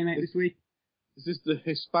Activity? Came out this week. Is this the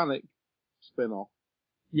Hispanic spin-off?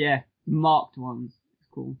 Yeah, Marked Ones, it's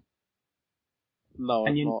called. No,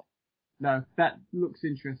 it's not. No, that looks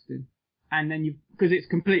interesting. And then because it's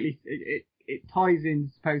completely, it ties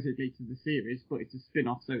in supposedly to the series, but it's a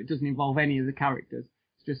spin-off, so it doesn't involve any of the characters.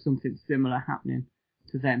 It's just something similar happening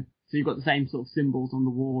to them. So you've got the same sort of symbols on the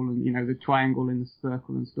wall and, the triangle and the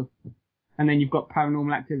circle and stuff. And then you've got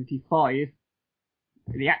Paranormal Activity 5,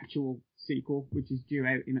 the actual sequel, which is due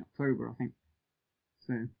out in October, I think.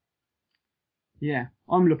 So, yeah,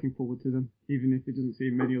 I'm looking forward to them, even if it doesn't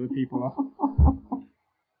seem many other people are.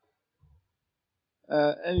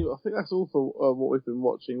 Anyway, I think that's all for what we've been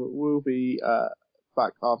watching. We'll be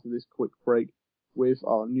back after this quick break with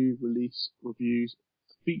our new release reviews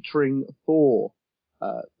featuring Thor,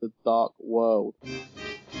 The Dark World.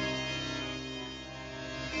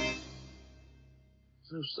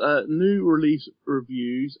 So, new release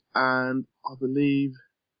reviews, and I believe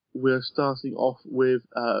we're starting off with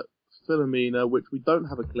Philomena, which we don't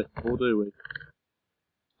have a clip for, do we?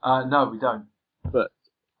 No, we don't. But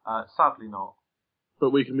sadly not.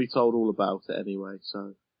 But we can be told all about it anyway,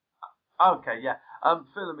 so. Okay, yeah.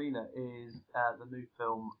 Philomena is the new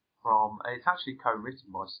film it's actually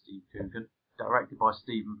co-written by Steve Coogan, directed by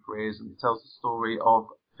Stephen Frears, and it tells the story of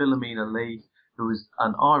Philomena Lee, who is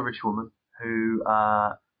an Irish woman who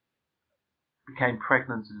became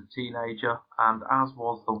pregnant as a teenager, and as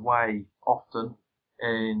was the way often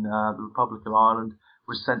in the Republic of Ireland,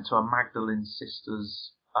 was sent to a Magdalene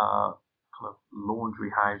Sisters kind of laundry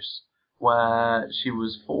house, where she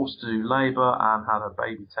was forced to do labour and had her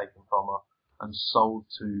baby taken from her and sold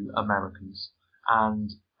to Americans.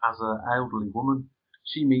 And as an elderly woman,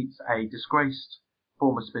 she meets a disgraced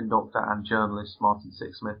former spin doctor and journalist, Martin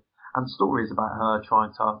Sixsmith, and the story is about her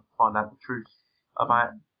trying to find out the truth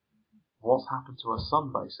about what's happened to her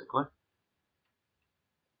son, basically.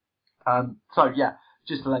 So yeah,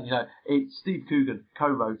 just to let you know, Steve Coogan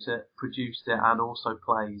co-wrote it, produced it, and also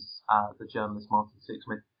plays the journalist Martin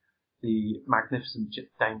Sixsmith. The magnificent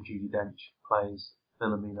Dame Judi Dench plays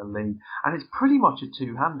Philomena Lee, and it's pretty much a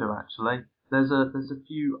two-hander actually. There's a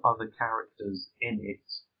few other characters in it,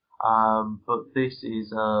 but this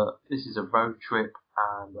is a road trip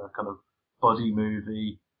and a kind of buddy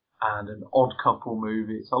movie and an odd couple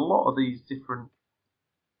movie. It's a lot of these different,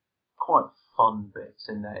 quite fun bits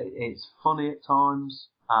in there. It's funny at times,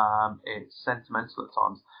 it's sentimental at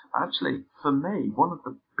times. Actually, for me, one of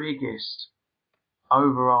the biggest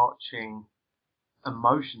overarching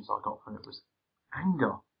emotions I got from it was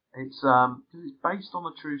anger. It's based on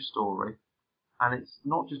a true story, and it's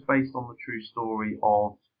not just based on the true story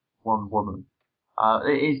of one woman.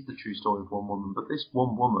 It is the true story of one woman, but this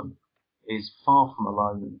one woman is far from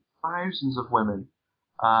alone. Thousands of women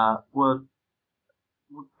were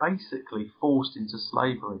basically forced into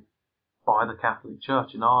slavery by the Catholic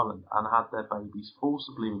Church in Ireland and had their babies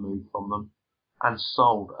forcibly removed from them and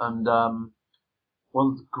sold. And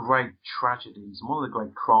one of the great tragedies and one of the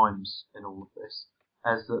great crimes in all of this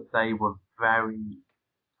is that they were very...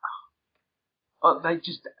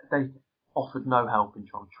 they offered no help in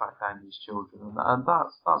trying to track down these children, and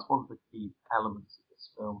that's one of the key elements of this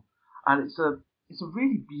film. And it's a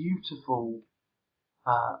really beautiful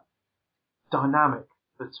dynamic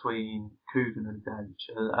between Coogan and Dench.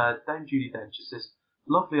 Dame Judi Dench is this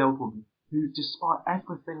lovely old woman who, despite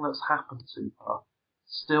everything that's happened to her,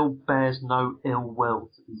 still bears no ill will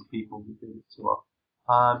to these people who did it to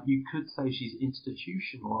her. You could say she's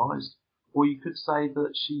institutionalized, or you could say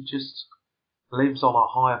that she just lives on a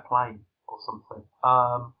higher plane or something.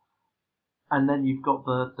 And then you've got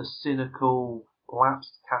the cynical,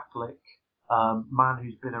 lapsed Catholic man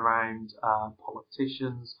who's been around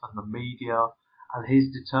politicians and the media, and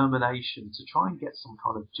his determination to try and get some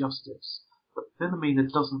kind of justice that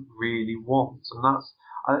Philomena doesn't really want. And that's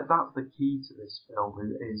the key to this film,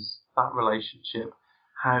 is that relationship,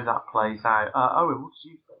 how that plays out. Owen, what did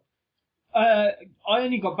you think? I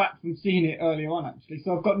only got back from seeing it earlier on, actually,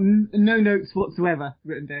 so I've got no notes whatsoever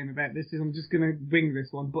written down about this. I'm just going to wing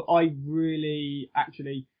this one, but I really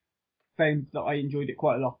actually found that I enjoyed it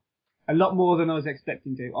quite a lot more than I was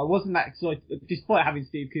expecting to. I wasn't that excited, despite having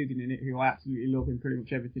Steve Coogan in it, who I absolutely love in pretty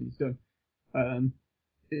much everything he's done.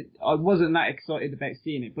 I wasn't that excited about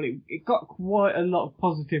seeing it, but it got quite a lot of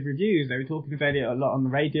positive reviews. They were talking about it a lot on the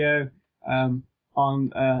radio, on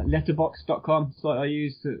letterboxd.com, site I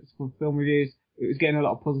use for film reviews. It was getting a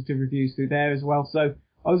lot of positive reviews through there as well. So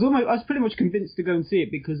I was pretty much convinced to go and see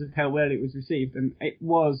it because of how well it was received, and it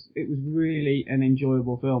was really an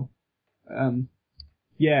enjoyable film.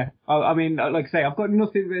 Yeah, I mean, like I say, I've got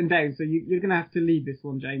nothing written down, so you're going to have to lead this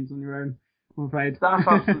one, James, on your own, I'm afraid. That's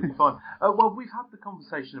absolutely fine. Well, we've had the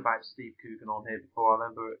conversation about Steve Coogan on here before. I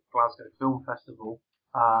remember at Glasgow Film Festival,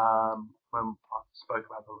 when I spoke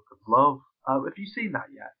about The Look of Love. Have you seen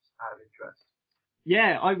that yet, out of interest?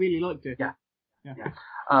 Yeah, I really liked it. Yeah.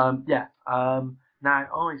 Now,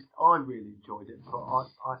 I really enjoyed it, but I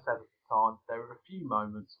said at the time, there were a few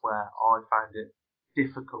moments where I found it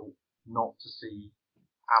difficult not to see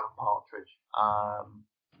Alan Partridge.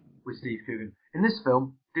 with Steve Coogan. In this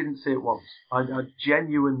film, didn't see it once. I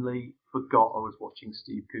genuinely forgot I was watching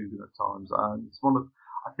Steve Coogan at times. It's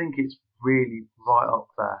I think it's really right up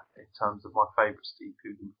there in terms of my favourite Steve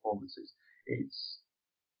Coogan performances.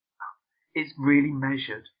 It's really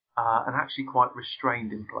measured and actually quite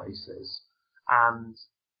restrained in places, and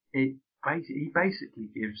he basically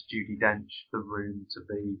gives Judi Dench the room to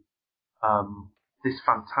be this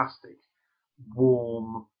fantastic,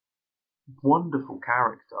 warm, wonderful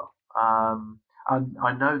character. And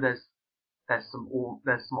I know there's some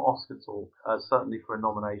Oscar talk, certainly for a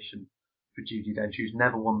nomination for Judi Dench, who's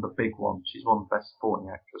never won the big one. She's won the Best Supporting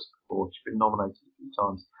Actress before. She's been nominated a few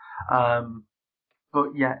times.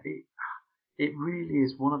 But yeah, it really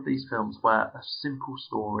is one of these films where a simple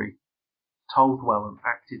story, told well and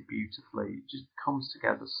acted beautifully, just comes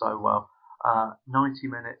together so well. 90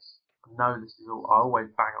 minutes. No, this is all. I always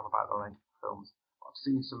bang on about the length of films. I've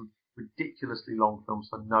seen some ridiculously long films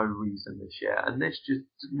for no reason this year, and this just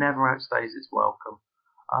never outstays its welcome.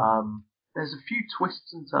 There's a few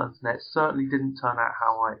twists and turns in it. It certainly didn't turn out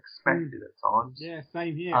how I expected at times. Yeah,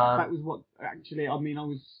 same here. That was what, actually, I mean, I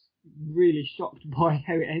was really shocked by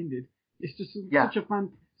how it ended. It's just such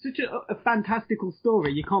a fantastical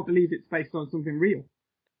story. You can't believe it's based on something real.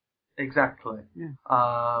 Exactly. Yeah.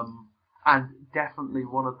 And definitely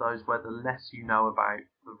one of those where the less you know about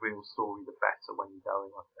the real story, the better when you're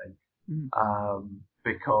going, I think.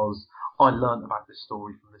 Because I learnt about this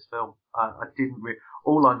story from this film. I didn't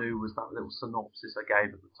all I knew was that little synopsis I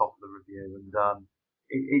gave at the top of the review, and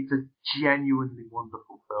it's a genuinely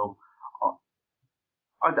wonderful film.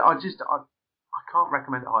 I can't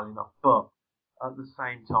recommend it highly enough, but at the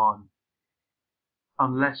same time,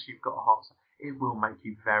 unless you've got a heart, it will make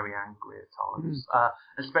you very angry at times.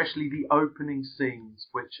 Especially the opening scenes,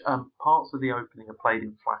 which parts of the opening are played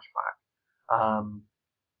in flashback.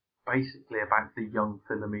 Basically about the young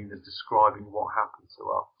Philomena describing what happened to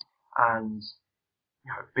her. And,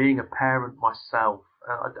 you know, being a parent myself,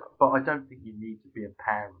 but I don't think you need to be a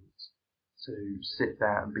parent to sit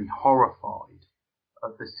there and be horrified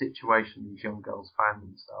of the situation these young girls found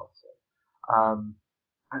themselves in.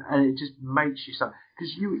 And it just makes you so,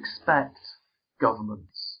 because you expect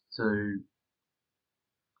governments to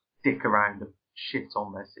dick around and shit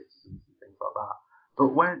on their citizens and things like that.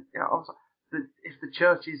 But when, you know, if the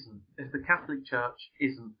Catholic Church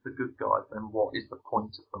isn't the good guys, then what is the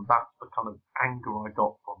point of them? That's the kind of anger I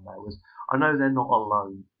got from there. Was I know they're not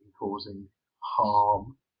alone in causing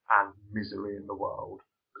harm and misery in the world,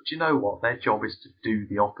 but you know what? Their job is to do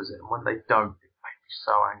the opposite, and when they don't, it makes me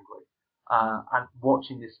so angry. And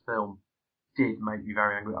watching this film did make me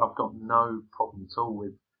very angry. I've got no problem at all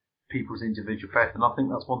with people's individual faith, and I think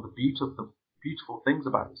that's one of the beautiful things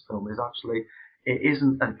about this film is actually it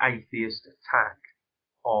isn't an atheist attack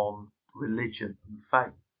on religion and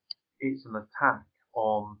faith. It's an attack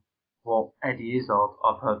on what Eddie Izzard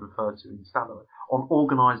I've heard referred to in stand-up, on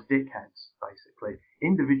organised dickheads, basically.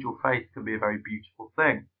 Individual faith can be a very beautiful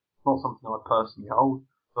thing. It's not something I personally hold,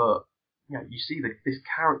 but you know, you see this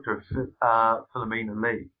character of Philomena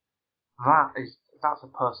Lee. That's a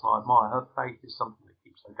person I admire. Her faith is something that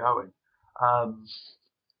keeps her going.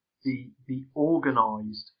 The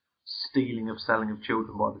organised stealing of selling of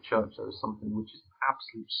children by the church, though, is something which is an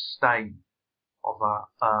absolute stain on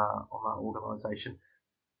that organisation,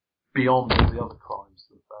 beyond all the other crimes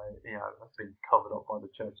that have been covered up by the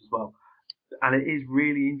church as well. And it is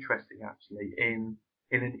really interesting, actually, in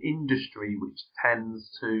an industry which tends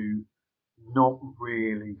to not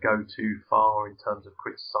really go too far in terms of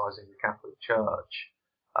criticising the Catholic Church.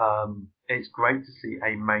 It's great to see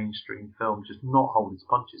a mainstream film just not hold its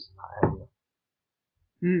punches in that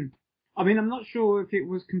area. I mean, I'm not sure if it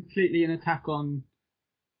was completely an attack on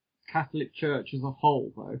Catholic Church as a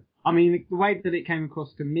whole, though. I mean, the way that it came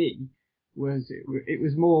across to me was it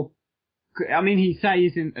was more. I mean, he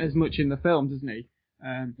says as much in the film, doesn't he?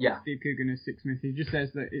 Steve Coogan as Six Smith. He just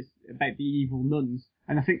says that it's about the evil nuns,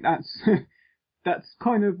 and I think that's that's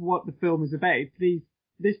kind of what the film is about.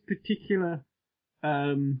 This particular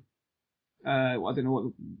I don't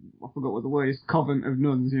know I forgot what the word is. Convent of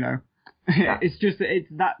nuns, you know. Yeah. It's just that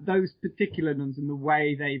it's those particular nuns and the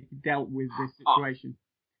way they've dealt with this situation.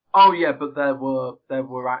 Oh yeah, but there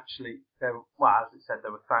were actually well, as it said,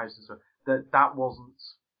 there were thousands of that wasn't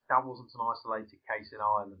an isolated case in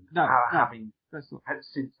Ireland. No, having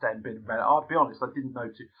since then been read. I'll be honest, I didn't know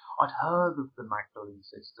too. I'd heard of the Magdalene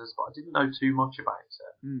sisters, but I didn't know too much about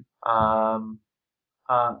it.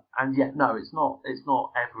 And yet, no, it's not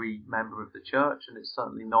every member of the church, and it's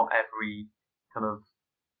certainly not every kind of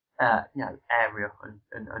area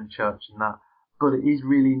and church and that. But it is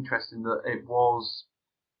really interesting that it was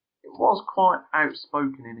was quite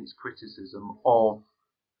outspoken in its criticism of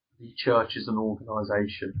the church as an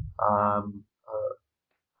organisation. And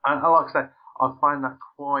like I say, I find that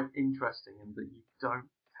quite interesting in that you don't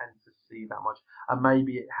tend to see that much. And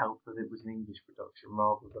maybe it helped that it was an English production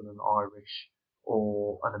rather than an Irish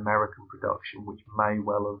or an American production, which may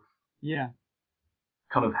well have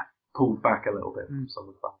kind of pulled back a little bit from some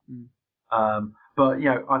of that. But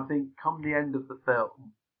I think come the end of the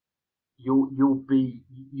film,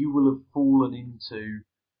 you will have fallen into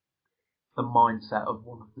the mindset of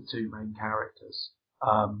one of the two main characters.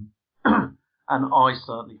 And I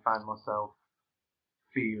certainly found myself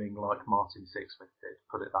feeling like Martin Sixsmith did,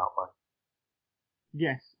 put it that way.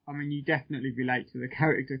 Yes, I mean, you definitely relate to the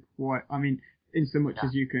character quite, I mean, in so much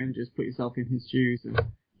as you can just put yourself in his shoes and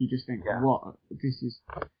you just think,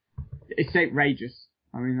 it's outrageous.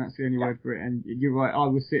 I mean, that's the only word for it. And you're right, I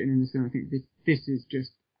was sitting in the cinema and think this is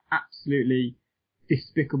just absolutely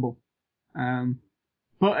despicable.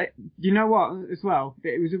 But you know what, as well,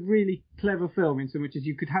 it was a really clever film in so much as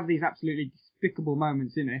you could have these absolutely despicable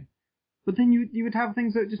moments in it, but then you would have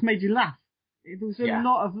things that just made you laugh. There was a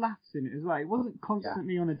lot of laughs in it as well. It wasn't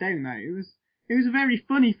constantly on a down note. It was a very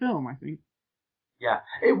funny film, I think. Yeah,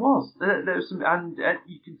 it was. There was some, and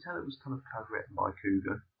you can tell it was kind of co-written by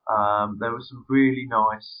Coogan. There was some really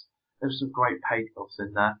nice, there was some great pathos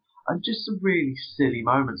in there, and just some really silly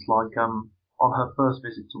moments, like on her first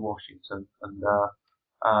visit to Washington, and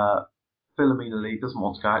Philomena Lee doesn't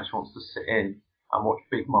want to go out, she wants to sit in and watch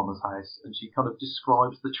Big Mama's House, and she kind of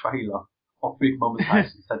describes the trailer of Big Mama's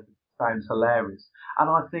House and said it sounds hilarious.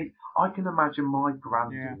 And I think I can imagine my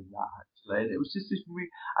grand doing that actually. And it was just this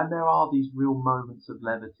and there are these real moments of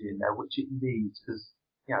levity in there which it needs, because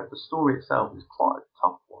the story itself is quite a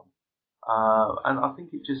tough one. And I think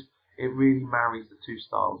it really marries the two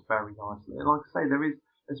styles very nicely. And like I say,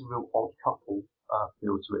 there's a real odd couple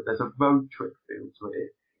feel to it. There's a road trip feel to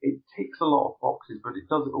it. It ticks a lot of boxes, but it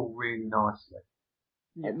does it all really nicely.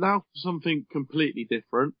 Yeah. Now for something completely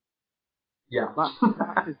different. Yeah.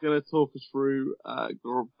 Matt is going to talk us through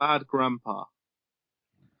Bad Grandpa.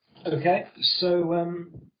 Okay, so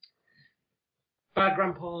Bad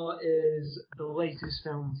Grandpa is the latest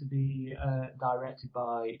film to be directed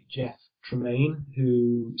by Jeff Tremaine,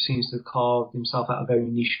 who seems to have carved himself out a very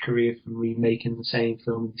niche career from remaking the same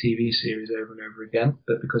film and TV series over and over again,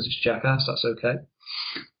 but because it's Jackass, that's okay.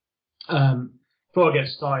 Before I get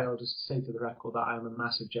started, I'll just say for the record that I am a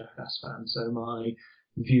massive Jackass fan, so my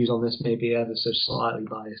views on this may be ever so slightly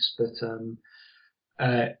biased, but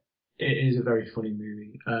it is a very funny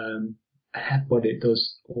movie. But it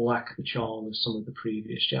does lack the charm of some of the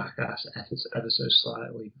previous Jackass efforts ever so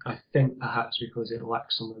slightly. I think perhaps because it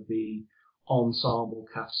lacks some of the ensemble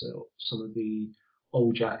cast that some of the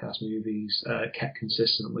old Jackass movies kept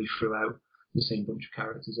consistently throughout the same bunch of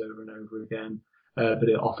characters over and over again. But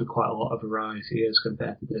it offered quite a lot of variety as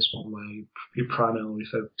compared to this one, where you're primarily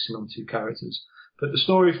focusing on two characters. But the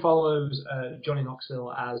story follows Johnny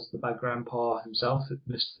Knoxville as the Bad Grandpa himself,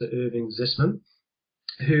 Mr. Irving Zisman,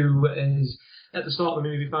 who is, at the start of the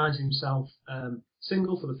movie, finds himself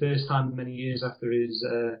single for the first time in many years after his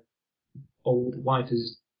old wife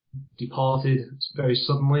has departed very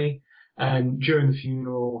suddenly. And during the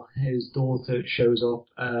funeral, his daughter shows up,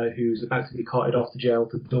 who's about to be carted off to jail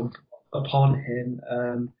to dump upon him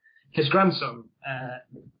his grandson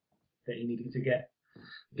that he needed to get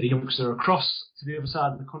the youngster across to the other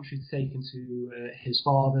side of the country to take him to his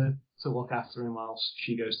father to look after him whilst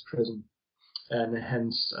she goes to prison. And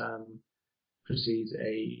hence proceeds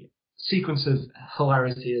a sequence of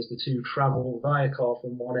hilarity as the two travel via car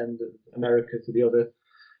from one end of America to the other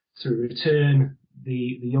to return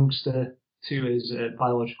the youngster to his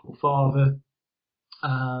biological father.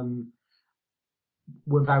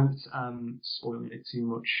 Without spoiling it too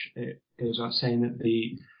much, it goes without saying that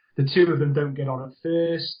the two of them don't get on at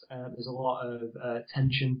first. There's a lot of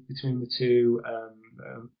tension between the two.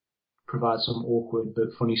 Provides some awkward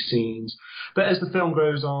but funny scenes. But as the film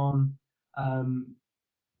goes on,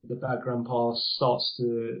 the Bad Grandpa starts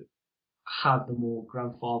to have the more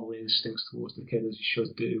grandfatherly instincts towards the kid, as he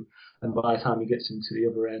should do. And by the time he gets into the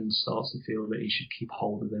other end, starts to feel that he should keep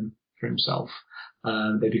hold of him for himself.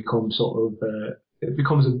 They become sort of it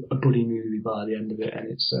becomes a buddy movie by the end of it,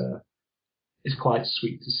 and it's quite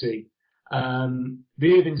sweet to see. The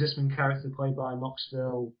Irving Zisman character, played by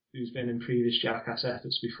Knoxville, who's been in previous Jackass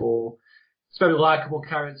efforts before, it's a very likeable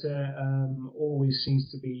character, always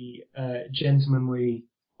seems to be gentlemanly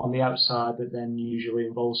on the outside, but then usually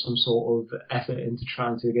involves some sort of effort into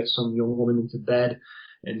trying to get some young woman into bed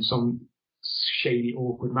in some shady,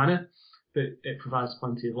 awkward manner, but it provides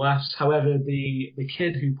plenty of laughs. However, the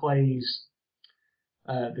kid who plays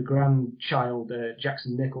the grandchild,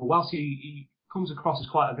 Jackson Nichol, whilst he comes across as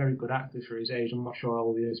quite a very good actor for his age, I'm not sure how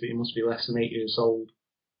old he is, but he must be less than 8 years old.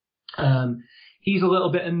 He's a little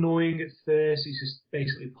bit annoying at first. He's just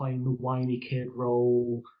basically playing the whiny kid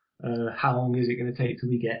role. How long is it going to take till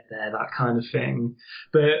we get there? That kind of thing.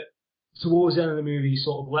 But towards the end of the movie, he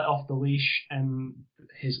sort of let off the leash, and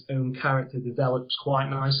his own character develops quite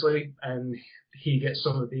nicely, and he gets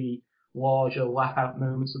some of the larger laugh-out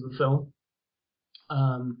moments of the film.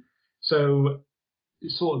 So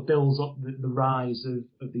it sort of builds up the rise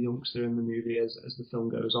of the youngster in the movie as the film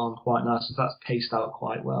goes on quite nice. So that's paced out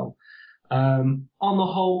quite well. On the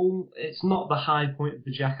whole, it's not the high point of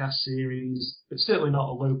the Jackass series, but certainly not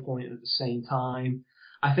a low point at the same time.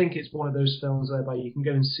 I think it's one of those films whereby you can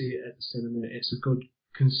go and see it at the cinema. It's a good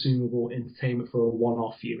consumable entertainment for a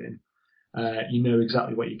one-off viewing. You know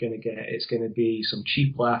exactly what you're going to get. It's going to be some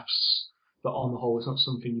cheap laughs, but on the whole, it's not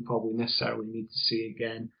something you probably necessarily need to see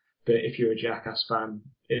again. But if you're a Jackass fan,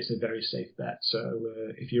 it's a very safe bet. So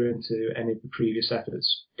if you're into any of the previous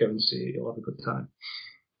efforts, go and see it. You'll have a good time.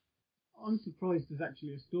 I'm surprised there's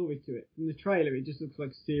actually a story to it. From the trailer, it just looks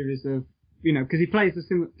like a series of, because he plays does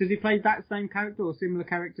he play that same character or similar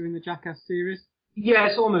character in the Jackass series? Yeah,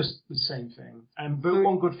 it's almost the same thing. But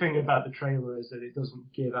one good thing about the trailer is that it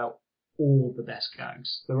doesn't give out all the best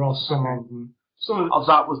gags. There are some of them.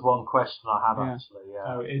 That was one question I had, actually,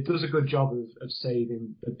 yeah. So it does a good job of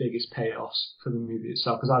saving the biggest payoffs for the movie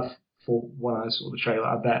itself, because I thought when I saw the trailer,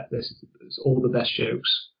 I bet there's all the best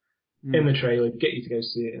jokes in the trailer, get you to go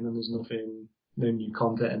see it, and then there's no new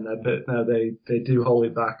content in there. But no, they do hold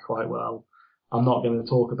it back quite well. I'm not going to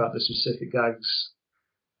talk about the specific gags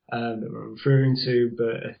that we're referring to,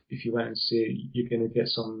 but if you went and see it, you're going to get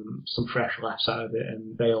some fresh laughs out of it,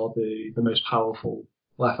 and they are the most powerful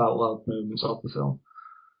laugh out loud moments of the film.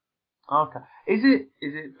 Okay. Is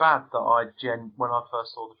it bad that when I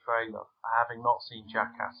first saw the trailer, having not seen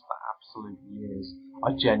Jackass for absolute years,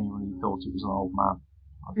 I genuinely thought it was an old man.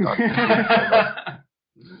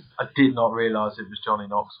 I did not realise it was Johnny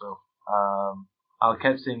Knoxville. I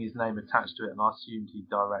kept seeing his name attached to it, and I assumed he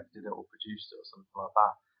directed it or produced it or something like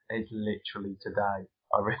that. It's literally today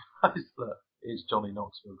I realised that it's Johnny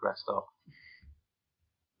Knoxville dressed up.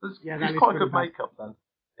 It's quite good makeup then.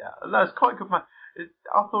 Yeah, that's quite good makeup.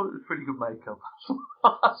 I thought it was pretty good makeup.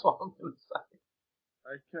 That's what I'm going to say.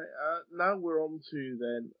 Okay, now we're on to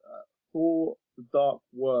then For the Dark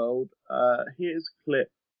World. Here's a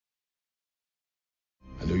clip.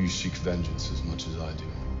 I know you seek vengeance as much as I do.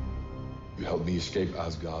 You help me escape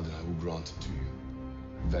Asgard, and I will grant it to you.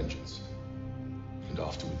 Vengeance. And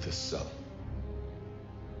afterward this cell.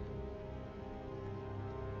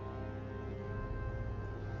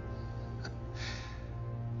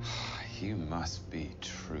 You must be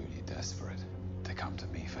truly desperate to come to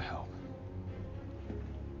me for help.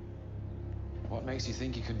 What makes you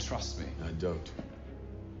think you can trust me? I don't.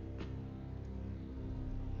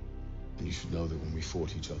 And you should know that when we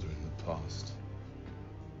fought each other in the past,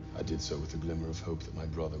 I did so with a glimmer of hope that my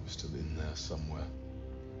brother was still in there somewhere.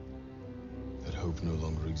 That hope no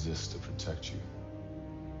longer exists to protect you.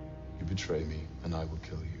 You betray me, and I will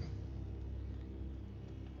kill you.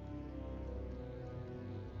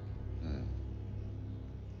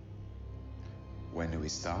 When do we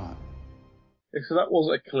start? Yeah, so that was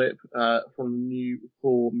a clip from the new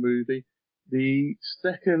Thor movie. The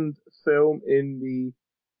second film in the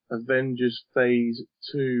Avengers Phase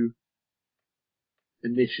 2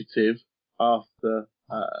 initiative after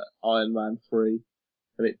Iron Man 3.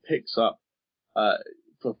 And it picks up,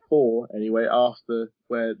 for Thor anyway, after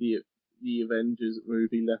where the Avengers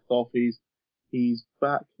movie left off. He's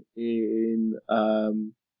back in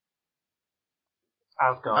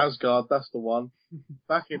Asgard, that's the one.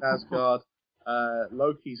 Back in Asgard,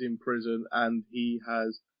 Loki's in prison, and he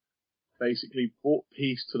has basically brought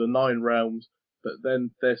peace to the Nine Realms, but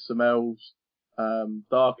then there's some elves,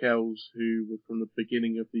 dark elves, who were from the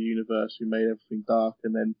beginning of the universe, who made everything dark,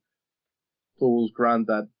 and then Thor's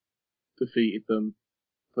granddad defeated them,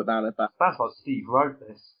 put down their back. That's like Steve wrote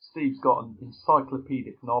this. Steve's got an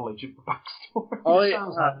encyclopedic knowledge of the backstory. It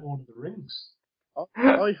sounds like Lord of the Rings.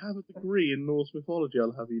 I have a degree in Norse mythology,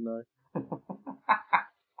 I'll have you know.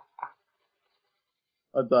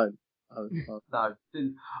 I don't. No,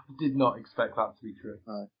 did not expect that to be true.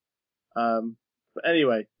 No. But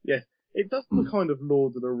anyway, yes, it does the kind of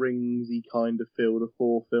Lord of the Rings-y kind of feel, the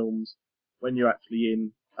 4 films, when you're actually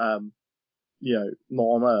in, not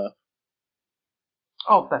on Earth.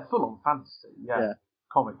 Oh, they're full on fantasy, yeah.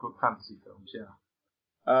 Comic book fantasy films,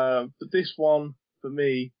 yeah. But this one, for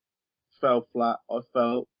me, fell flat. I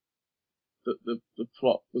felt the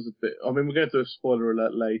plot was a bit. I mean, we're going to do a spoiler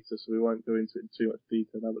alert later, so we won't go into it in too much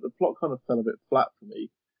detail now. But the plot kind of fell a bit flat for me.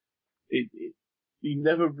 You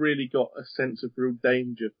never really got a sense of real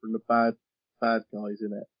danger from the bad guys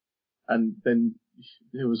in it, and then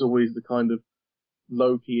there was always the kind of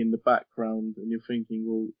Loki in the background, and you're thinking,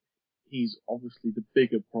 well, he's obviously the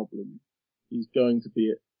bigger problem. He's going to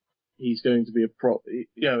be a prop.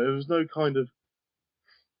 There was no kind of,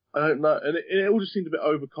 I don't know, and it all just seemed a bit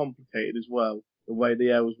overcomplicated as well, the way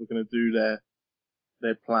the elves were going to do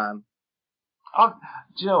their plan. Do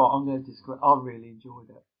you know what? I'm going to disagree. I really enjoyed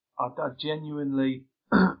it. I genuinely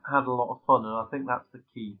had a lot of fun, and I think that's the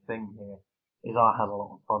key thing here, is I had a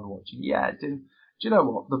lot of fun watching. Yeah, do you know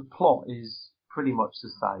what? The plot is pretty much the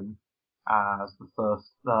same as the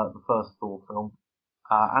first Thor film,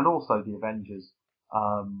 and also the Avengers.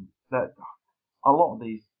 That a lot of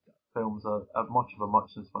these films are much of a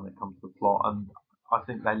muchness when it comes to the plot, and I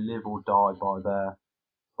think they live or die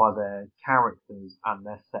by their characters and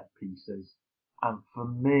their set pieces. And for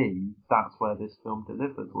me, that's where this film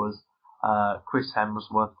delivered, was Chris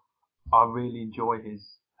Hemsworth. I really enjoy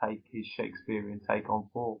his Shakespearean take on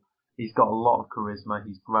Thor. He's got a lot of charisma.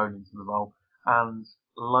 He's grown into the role. And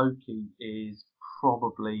Loki is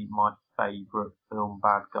probably my favourite film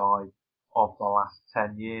bad guy of the last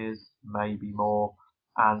 10 years, maybe more.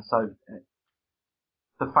 And so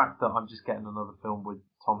the fact that I'm just getting another film with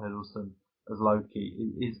Tom Hiddleston as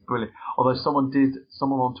Loki is brilliant. Although someone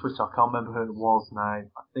on Twitter, I can't remember who it was now,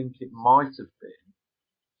 I think it might have been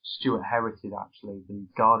Stuart Heritage, actually, the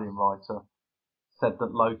Guardian writer, said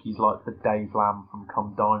that Loki's like the Dave Lamb from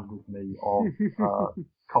Come Dine With Me of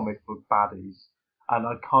comic book baddies. And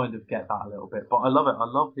I kind of get that a little bit. But I love it. I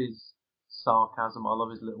love his sarcasm. I love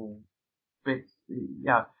his little bits.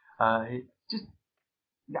 Yeah. Fuck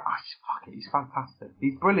it. He's fantastic.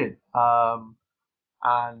 He's brilliant.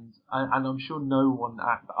 And I'm sure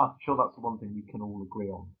I'm sure that's the one thing we can all agree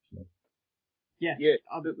on, actually. Yeah. Yeah.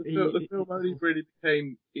 The film only really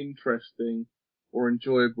became interesting or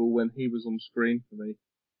enjoyable when he was on screen for me.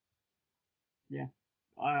 Yeah.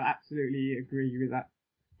 I absolutely agree with that.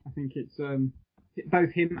 I think it's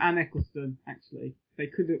both him and Eccleston, actually.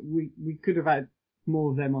 We could have had more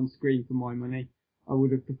of them on screen for my money. I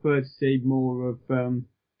would have preferred to see more of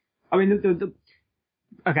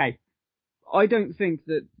okay. I don't think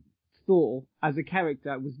that Thor as a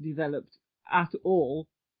character was developed at all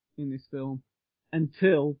in this film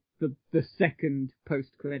until the second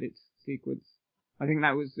post-credits sequence. I think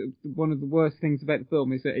that was one of the worst things about the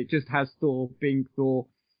film, is that it just has Thor being Thor,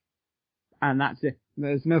 and that's it.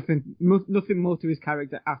 There's nothing more to his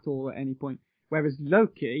character at all at any point. Whereas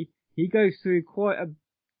Loki, he goes through quite a,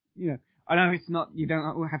 I know it's not, you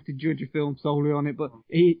don't have to judge a film solely on it, but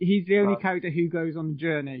he's the only character who goes on a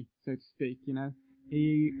journey, so to speak,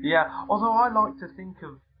 Yeah, although I like to think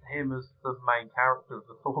of him as the main character of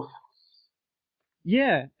the Thor.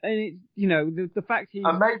 Yeah, and the fact he's...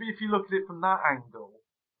 And maybe if you look at it from that angle,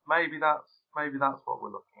 maybe that's what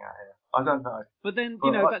we're looking at here. I don't know. But then,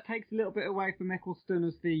 that takes a little bit away from Eccleston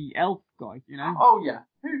as the elf guy, Oh yeah,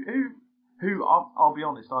 who I'll be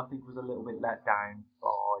honest, I think was a little bit let down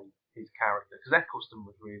by his character, because Eccleston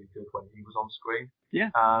was really good when he was on screen.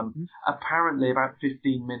 Yeah. Apparently about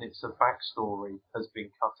 15 minutes of backstory has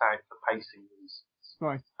been cut out for pacing reasons.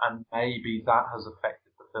 Right. And maybe that has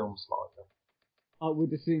affected the film slightly. I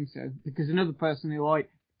would assume so, because another person who I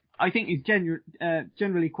think is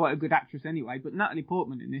generally quite a good actress anyway, but Natalie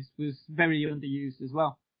Portman in this was very underused as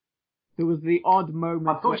well. There was the odd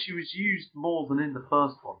moment. I thought she was used more than in the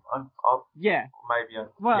first one. Yeah. Maybe.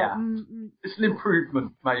 It's an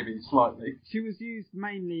improvement, maybe, slightly. She was used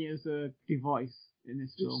mainly as a device in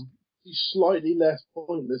this film. She's slightly less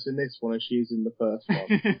pointless in this one as she is in the first one.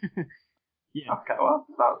 Yeah. Okay, well,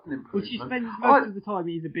 that's an improvement. Well, she spends most of the time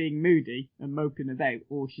either being moody and moping about,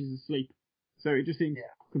 or she's asleep. So it just seems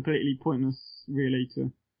completely pointless, really,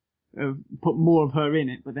 to put more of her in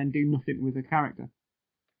it, but then do nothing with her character.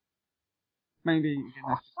 Maybe.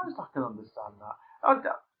 I suppose I can understand that.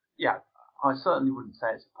 I certainly wouldn't say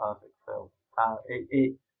it's a perfect film.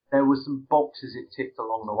 There were some boxes it ticked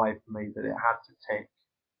along the way for me that it had to tick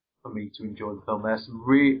for me to enjoy the film. There's some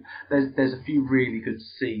there's a few really good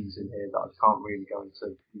scenes in here that I can't really go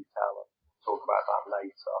into detail and talk about that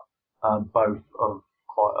later. Both of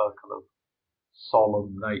quite a kind of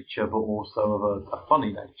solemn nature, but also of a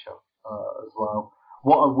funny nature as well.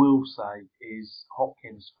 What I will say is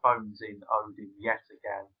Hopkins phones in Odin yet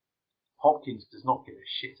again. Hopkins does not give a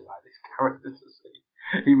shit about this character, does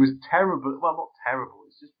he? He was terrible. Well, not terrible.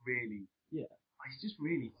 It's just really he's just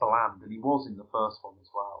really bland, and he was in the first one as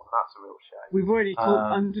well, and that's a real shame. We've already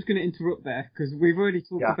talked, I'm just going to interrupt there, because we've already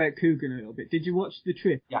talked about Coogan a little bit. Did you watch The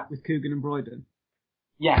Trip with Coogan and Brydon?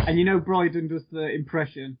 Yes. And you know Brydon does the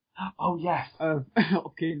impression Oh, yes. of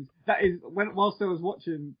Hopkins. That is, whilst I was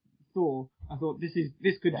watching Thor, I thought this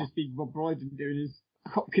could just be Rob Brydon doing his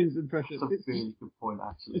Hopkins impression. That's a really good point,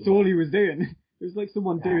 actually. It's all he was doing. It was like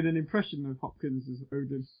someone doing an impression of Hopkins as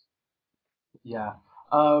Odin. Yeah.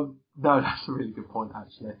 No, that's a really good point,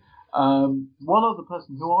 actually. One other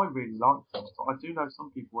person who I really liked, I do know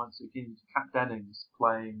some people weren't so keen, was Kat Dennings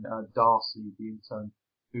playing Darcy, the intern,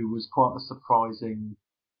 who was quite a surprising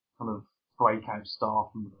kind of breakout star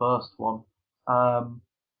from the first one.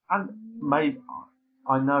 And maybe,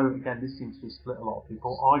 I know, again, this seems to split a lot of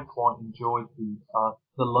people. I quite enjoyed the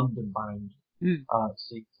London bound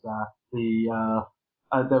scenes there.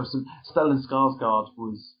 There was some, Stellan Skarsgård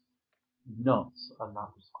was nuts, and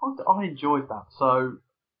I enjoyed that. So,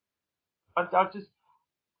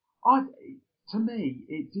 to me,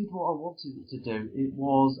 it did what I wanted it to do. It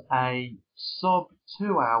was a sub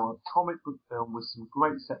 2 hour comic book film with some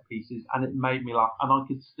great set pieces, and it made me laugh, and I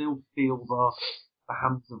could still feel the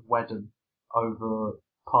hands of Whedon over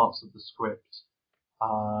parts of the script,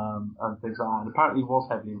 and things like that. And apparently he was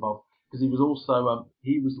heavily involved, because he was also,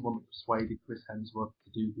 he was the one that persuaded Chris Hemsworth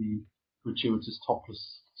to do the gratuitous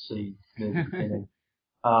topless scene near the beginning.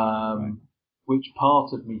 Which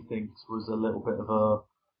part of me thinks was a little bit of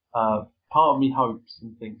part of me hopes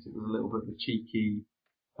and thinks it was a little bit of a cheeky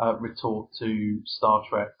retort to Star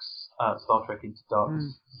Trek Into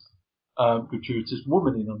Darkness, gratuitous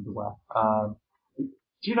woman in underwear.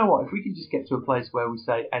 Do you know what? If we can just get to a place where we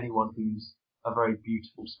say anyone who's a very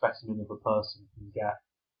beautiful specimen of a person can get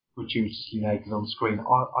gratuitously naked on screen,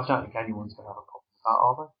 I don't think anyone's going to have a problem with that,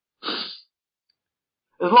 are they?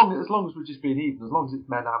 As long as we're just being even, as long as it's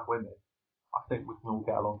men and women, I think we can all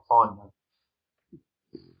get along fine then.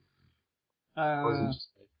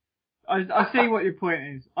 I see what your point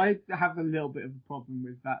is. I have a little bit of a problem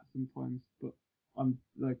with that sometimes, but I'm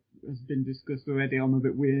like, has been discussed already, I'm a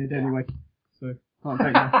bit weird anyway, so can't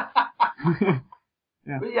take that.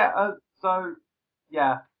 Yeah. But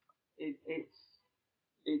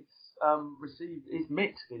it's received, it's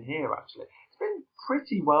mixed in here actually. It's been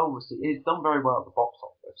pretty well received. It's done very well at the box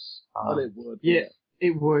office. It would. Yeah,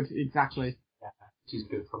 it would, exactly. Yeah, which is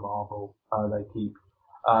good for Marvel. They keep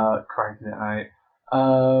cranking it out.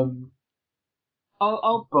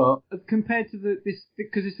 But compared to this,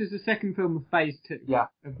 because this is the second film of Phase 2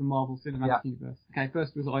 of the Marvel Cinematic Universe. Okay,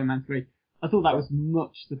 first was Iron Man 3. I thought that was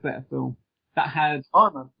much the better film. That had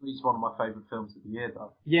Iron Man 3 is one of my favourite films of the year,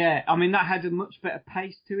 though. Yeah, I mean that had a much better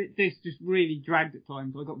pace to it. This just really dragged at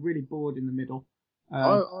times. I got really bored in the middle. It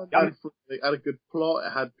had a good plot.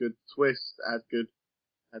 It had good twists. It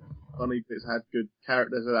had funny bits. Had good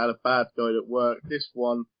characters. It had a bad guy that worked. This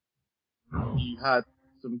one, you had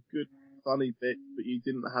some good funny bits, but you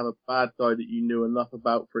didn't have a bad guy that you knew enough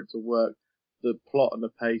about for it to work. The plot and the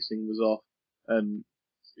pacing was off, and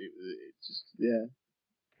it just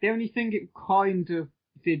The only thing it kind of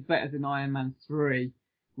did better than Iron Man 3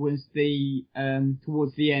 was the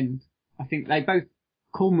towards the end. I think they both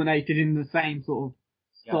culminated in the same sort of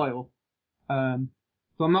style.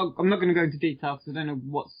 So I'm not going to go into detail because I don't know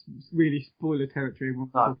what's really spoiler territory when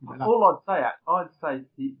we're talking about that. All I'd say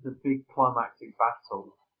the big climactic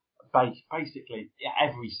battle. Basically,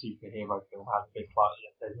 every superhero film has a big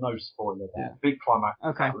climax. There's no spoiler there. Big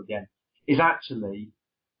climactic battle again is actually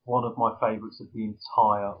one of my favourites of the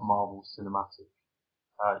entire Marvel Cinematic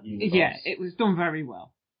universe. Yeah, it was done very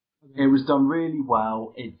well. It was done really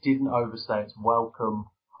well. It didn't overstay its welcome.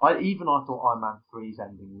 I thought Iron Man 3's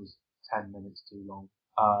ending was 10 minutes too long.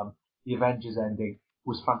 The Avengers ending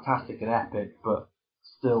was fantastic and epic, but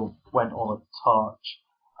still went on a touch.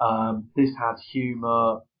 This had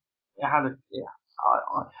humour. It had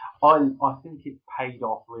I think it paid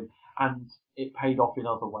off and it paid off in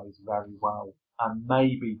other ways very well. And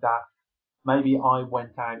maybe I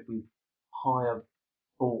went out with higher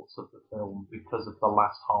thoughts of the film because of the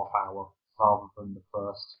last half hour rather than the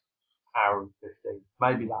first hour and 15.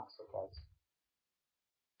 Maybe that's the case.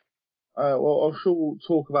 Well, I'm sure we'll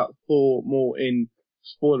talk about Thor more in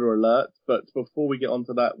spoiler alert, but before we get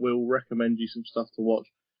onto that, we'll recommend you some stuff to watch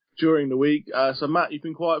during the week. So Matt, you've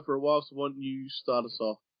been quiet for a while, so why don't you start us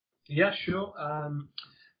off? Yeah, sure.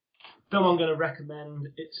 Film I'm going to recommend,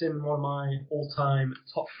 it's in one of my all-time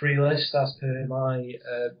top 3 lists as per my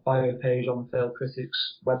bio page on the Film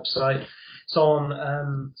Critics website. It's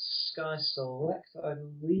on Sky Select, I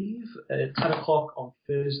believe, at 10 o'clock on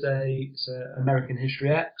Thursday. It's American History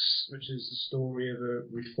X, which is the story of a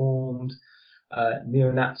reformed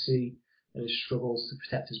neo-Nazi and his struggles to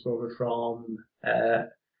protect his brother from a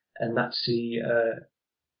Nazi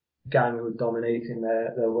gang who were dominating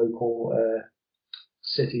their local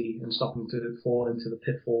city and stopping to fall into the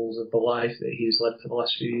pitfalls of the life that he's led for the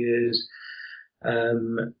last few years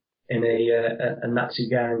in a Nazi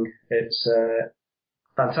gang. It's a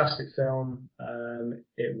fantastic film.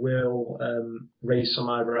 It will raise some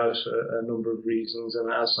eyebrows for a number of reasons, and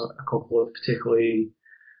it has a couple of particularly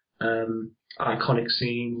iconic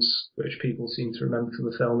scenes which people seem to remember from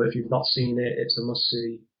the film. But if you've not seen it, it's a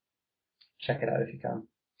must-see. Check it out if you can.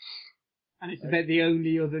 And it's about the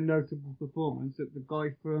only other notable performance that the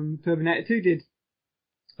guy from Terminator 2 did.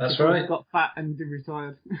 That's before right. He got fat and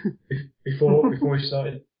retired. before he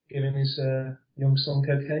started giving his young son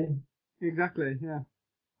cocaine. Exactly, yeah.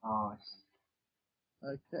 Nice.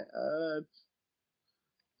 Okay.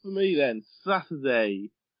 For me then, Saturday,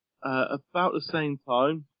 about the same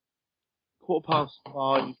time,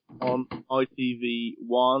 5:15 on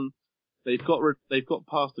ITV1. They've got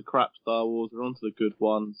past the crap Star Wars. They're on to the good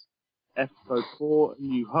ones. Episode 4, A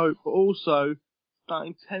New Hope, but also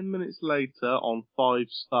starting 10 minutes later on 5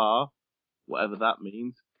 Star, whatever that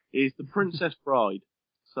means, is The Princess Bride.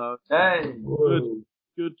 So hey,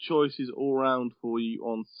 good choices all round for you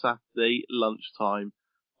on Saturday lunchtime.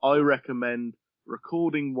 I recommend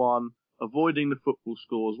recording one, avoiding the football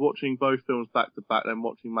scores, watching both films back to back, then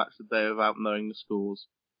watching Match of the Day without knowing the scores.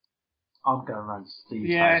 I'm going around Steve's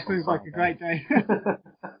Yeah, house it seems like a great day.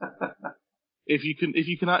 If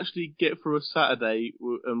you can actually get through a Saturday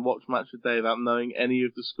and watch Match of the Day without knowing any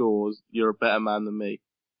of the scores, you're a better man than me.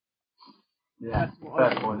 Yeah, that's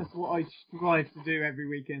what I strive to do every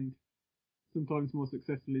weekend. Sometimes more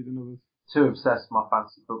successfully than others. Too obsessed with my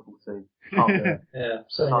fantasy football team. Can't do it. Yeah,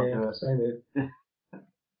 same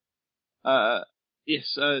here.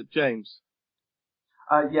 Yes, James.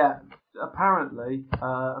 Yeah, apparently,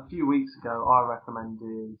 a few weeks ago, I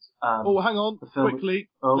recommended. Hang on, the film quickly.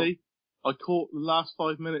 I caught the last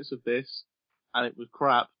 5 minutes of this, and it was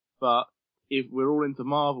crap. But if we're all into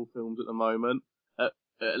Marvel films at the moment, at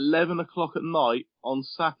 11 o'clock at night on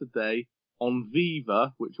Saturday on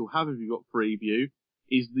Viva, which will have if you got preview,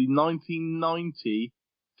 is the 1990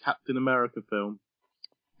 Captain America film.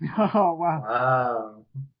 Oh wow!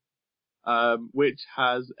 Wow. Which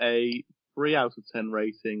has a 3 out of 10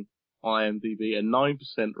 rating on IMDb, a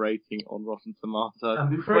 9% rating on Rotten Tomatoes.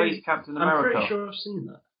 Who plays Captain America? I'm pretty sure I've seen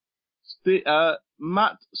that.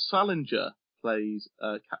 Matt Salinger plays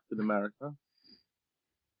Captain America.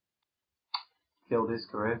 Killed his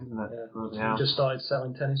career, didn't it? Yeah. He just started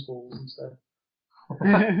selling tennis balls instead.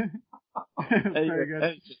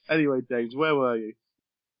 Anyway, James, where were you?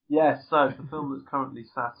 Yes, so the film that's currently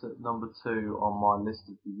sat at number 2 on my list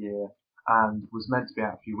of the year and was meant to be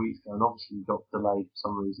out a few weeks ago and obviously got delayed for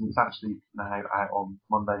some reason. It's actually now out on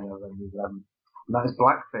Monday, November 11th. And that is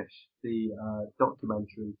Blackfish, the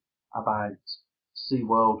documentary about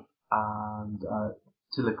SeaWorld and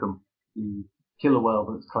Tilikum, the killer whale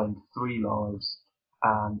that's claimed 3 lives.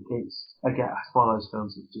 And it's, again, it's one of those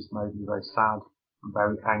films that just made me very sad and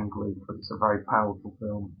very angry, but it's a very powerful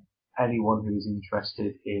film. Anyone who is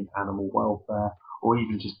interested in animal welfare or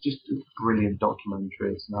even just a brilliant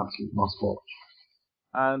documentary, it's an absolute must watch.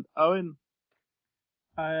 And Owen?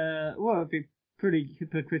 Well, it'd be pretty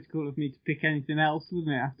hypocritical of me to pick anything else,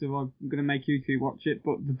 wouldn't it, after I'm going to make you two watch it,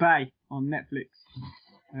 but The Bay on Netflix.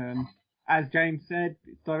 As James said,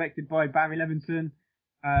 it's directed by Barry Levinson,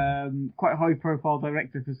 quite a high profile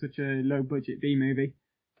director for such a low budget B movie.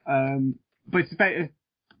 But it's about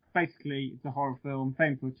basically it's a horror film,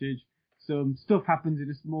 found footage. Some stuff happens in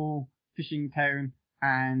a small fishing town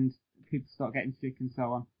and people start getting sick and so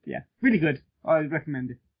on. Yeah, really good. I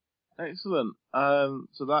recommend it. Excellent.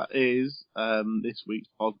 So that is this week's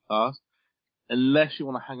podcast. Unless you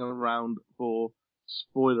want to hang around for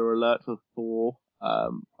spoiler alert for 4,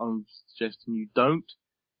 I'm suggesting you don't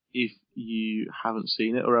if you haven't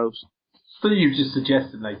seen it, or else. So you just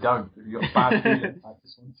suggesting they don't. You've got bad feelings about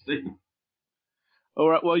this one, Steve. All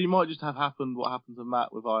right. Well, you might just have happened what happened to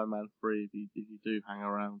Matt with Iron Man 3 if you do hang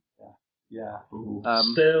around. Yeah.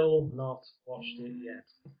 Still not watched it yet.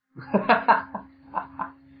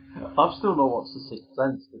 I've still not watched The Sixth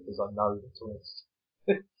Sense because I know the twist.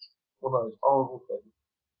 It's one of those horrible things.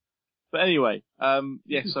 But anyway,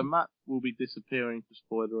 so Matt will be disappearing for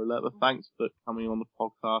spoiler alert, but thanks for coming on the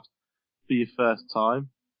podcast for your first time.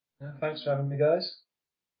 Yeah, thanks for having me, guys.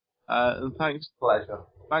 And Pleasure.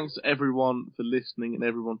 Thanks to everyone for listening and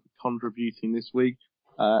everyone for contributing this week.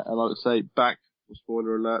 And like I say, back for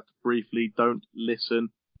spoiler alert, briefly, don't listen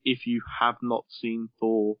if you have not seen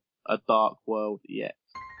Thor: A Dark World yet.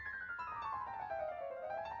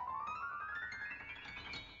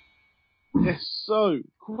 Yes, so,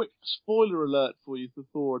 quick spoiler alert for you for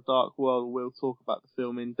Thor: A Dark World. We'll talk about the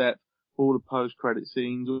film in depth, all the post-credit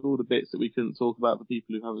scenes, all the bits that we couldn't talk about for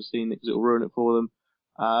people who haven't seen it because it'll ruin it for them.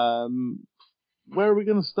 Where are we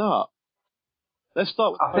going to start? Let's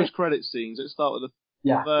start with post-credit scenes. Let's start with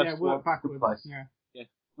the first work backwards. Yeah.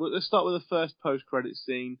 Well, let's start with the first post-credit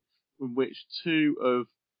scene in which two of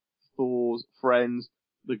Thor's friends,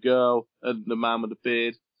 the girl and the man with the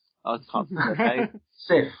beard, I can't remember their name.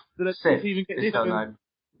 Sif. Even get is her name.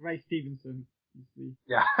 Ray Stevenson.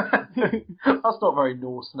 Yeah. That's not a very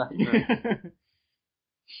Norse name.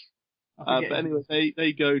 But anyway,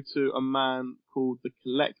 they go to a man called the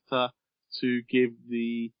Collector to give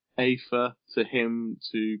the Aether to him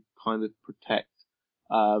to kind of protect.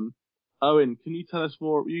 Owen, can you tell us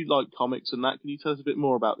more? You like comics and that. Can you tell us a bit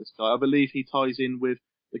more about this guy? I believe he ties in with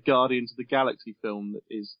the Guardians of the Galaxy film that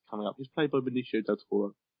is coming up. He's played by Benicio del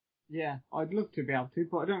Toro. Yeah, I'd love to be able to,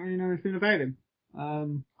 but I don't really know anything about him.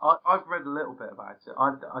 I've read a little bit about it.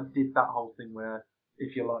 I did that whole thing where,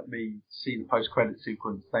 if you're like me, see the post-credit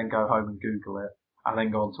sequence, then go home and Google it, and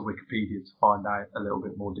then go onto Wikipedia to find out a little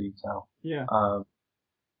bit more detail. Yeah.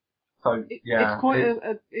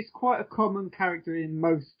 It's quite a common character in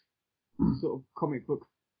most sort of comic book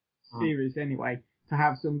series anyway, to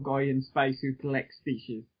have some guy in space who collects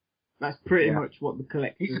species. That's pretty much what the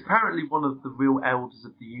Collector. He's apparently one of the real elders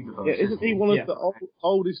of the universe. Yeah, isn't he one of the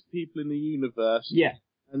oldest people in the universe? Yeah.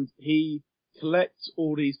 And he collects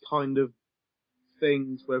all these kind of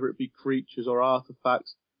things, whether it be creatures or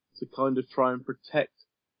artifacts, to kind of try and protect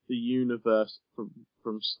the universe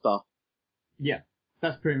from stuff. Yeah,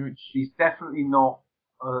 that's pretty much. He's definitely not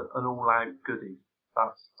an all-out goodie.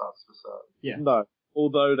 That's for certain. Yeah. No,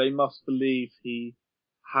 although they must believe he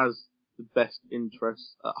has the best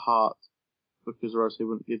interests at heart, because or else he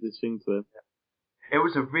wouldn't give this thing to him. It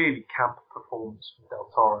was a really camp performance from Del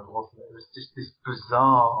Toro, wasn't it? It was just this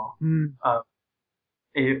bizarre.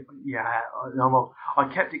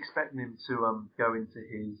 I kept expecting him to go into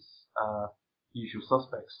his Usual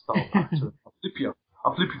Suspects style back to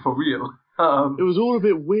I'll flip you for real. It was all a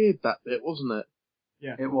bit weird, that bit, wasn't it?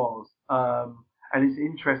 Yeah, it was. And it's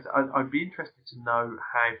interesting. I'd be interested to know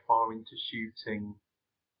how far into shooting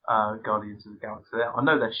Guardians of the Galaxy. I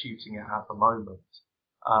know they're shooting it at the moment,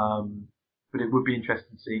 but it would be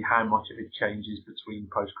interesting to see how much of it changes between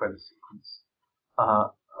post-credit sequence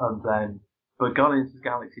and then. But Guardians of the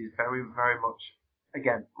Galaxy is very, very much,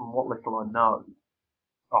 again, from what little I know,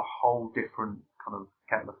 a whole different kind of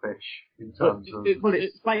kettle of fish in terms of.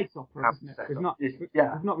 It's space opera, isn't it? We've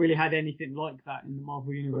not really had anything like that in the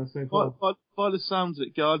Marvel Universe so far. By the sounds of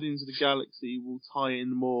it, Guardians of the Galaxy will tie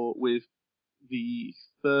in more with the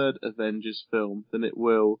third Avengers film than it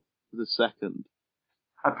will the second.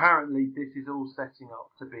 Apparently, this is all setting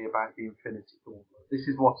up to be about the Infinity Gauntlet. This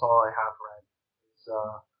is what I have read.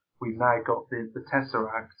 We've now got the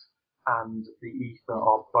Tesseract and the Aether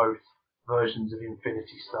are both versions of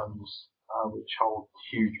Infinity Stones, which hold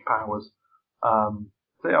huge powers.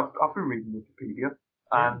 So yeah, I've been reading Wikipedia,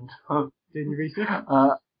 and did you research?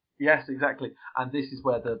 Yes, exactly. And this is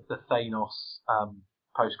where the Thanos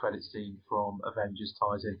post-credit scene from Avengers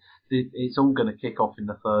ties in. It's all going to kick off in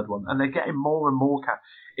the third one, and they're getting more and more.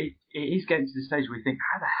 It is getting to the stage where you think,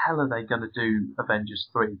 how the hell are they going to do Avengers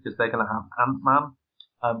 3? Because they're going to have Ant-Man.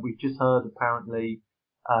 We've just heard apparently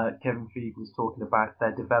Kevin Feige was talking about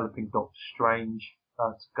they're developing Doctor Strange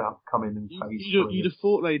to come in and phase 3. You'd have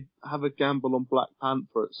thought they'd have a gamble on Black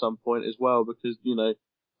Panther at some point as well, because,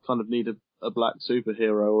 kind of need a black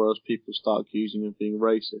superhero, or else people start accusing him of being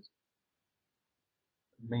racist.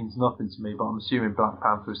 It means nothing to me, but I'm assuming Black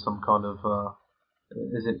Panther is some kind of,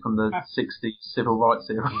 is it from the 60s civil rights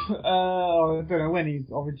era? I don't know when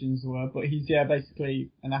his origins were, but he's,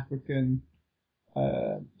 basically an African,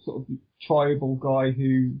 sort of tribal guy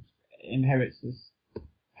who inherits this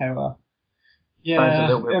power. Yeah.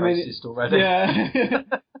 Sounds a little bit racist already. Yeah.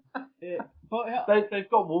 But they've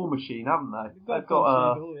got War Machine, haven't they? They've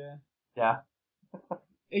got yeah.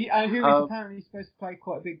 And who is apparently supposed to play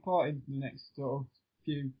quite a big part in the next sort of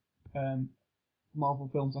few Marvel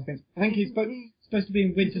films, I think. I think he's supposed to be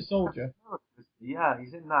in Winter Soldier. Yeah,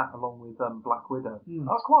 he's in that along with Black Widow.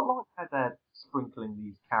 I quite like how they're sprinkling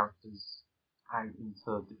these characters out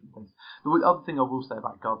into different things. The other thing I will say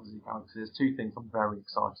about Guardians of the Galaxy, there's two things I'm very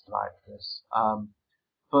excited about for this.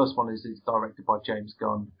 First one is it's directed by James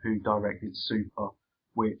Gunn, who directed Super,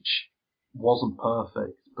 which wasn't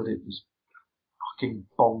perfect, but it was fucking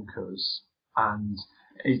bonkers. And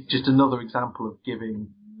it's just another example of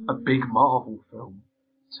giving a big Marvel film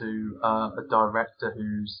to a director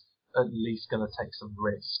who's at least going to take some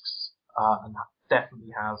risks. And that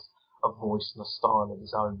definitely has a voice and a style of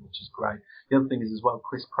his own, which is great. The other thing is as well,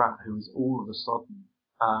 Chris Pratt, who is all of a sudden,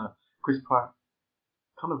 Chris Pratt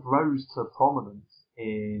kind of rose to prominence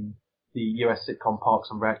in the US sitcom Parks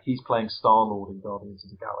and Rec. He's playing Star-Lord in Guardians of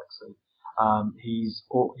the Galaxy. He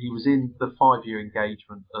was in the 5-year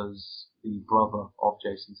engagement as the brother of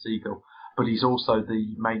Jason Segel, but he's also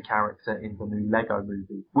the main character in the new Lego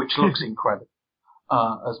movie, which looks incredible,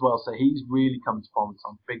 as well. So he's really come to prominence.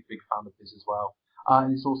 I'm a big fan of his as well.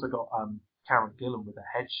 And it's also got, Karen Gillan with her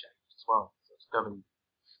head shaved as well. So it's going to be,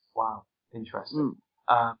 wow, interesting.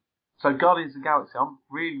 So Guardians of the Galaxy, I'm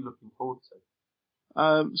really looking forward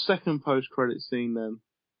to. Second post-credit scene then.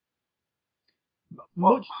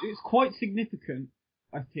 It's quite significant,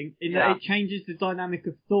 I think, in that it changes the dynamic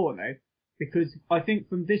of Thor now, because I think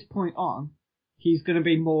from this point on, he's going to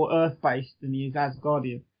be more Earth-based than he is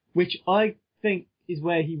Asgardian, which I think is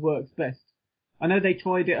where he works best. I know they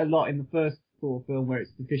tried it a lot in the first Thor film, where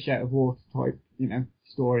it's the fish out of water type,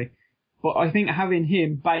 story, but I think having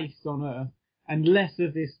him based on Earth and less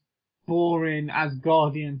of this boring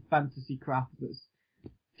Asgardian fantasy crap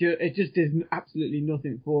it just does absolutely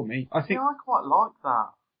nothing for me. I think I quite like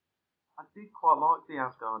that. I did quite like the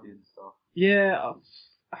Asgardian stuff. Yeah,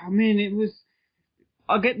 I mean,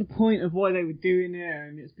 I get the point of why they were doing it,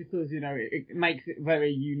 and it's because, it makes it a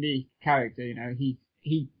very unique character,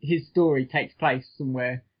 his story takes place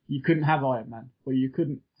somewhere you couldn't have Iron Man, or you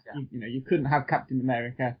couldn't, you couldn't have Captain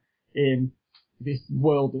America in this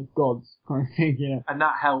world of gods kind of thing, And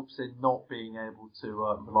that helps in not being able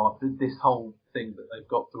to, this whole thing that they've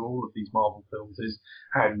got through all of these Marvel films is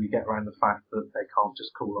how do we get around the fact that they can't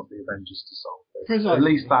just call up the Avengers to solve this. Precisely, at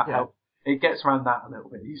least that helps. It gets around that a little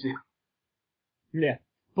bit easier. Yeah.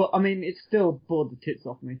 But, I mean, it still bored the tits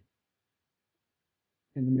off me.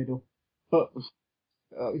 In the middle. But,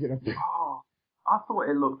 Oh, I thought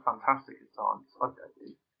it looked fantastic at times.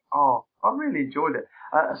 I really enjoyed it.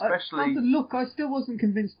 Especially... the look, I still wasn't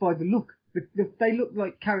convinced by the look. They looked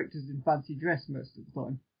like characters in fancy dress most of the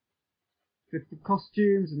time. The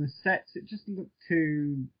costumes and the sets, it just looked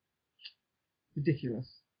too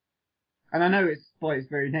ridiculous. And I know it's, by its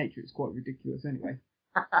very nature, it's quite ridiculous anyway.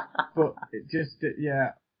 But it just,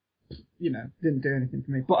 didn't do anything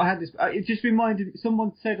for me. But I had this, it just reminded,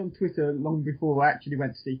 someone said on Twitter long before I actually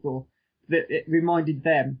went to see Thor, that it reminded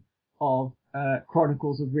them of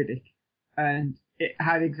Chronicles of Riddick. And it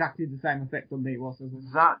had exactly the same effect on me whilst I was...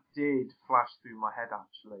 That did flash through my head,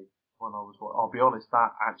 actually, when I was... I'll be honest,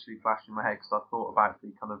 that actually flashed in my head, because I thought about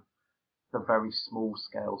the very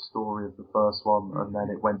small-scale story of the first one, and then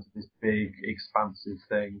it went to this big, expansive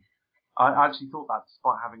thing. I actually thought that,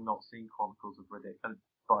 despite having not seen Chronicles of Riddick,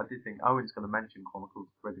 but I did think Owen's going to mention Chronicles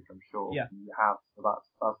of Riddick, I'm sure. Yeah. You have, so that's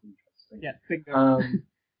interesting. Yeah, bingo.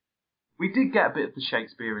 We did get a bit of the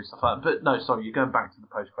Shakespearean stuff, but no, sorry, you're going back to the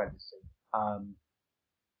post-credits scene.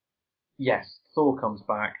 Yes, Thor comes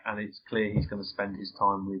back, and it's clear he's going to spend his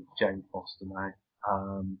time with Jane Foster now.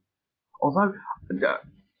 Although,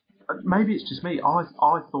 maybe it's just me, I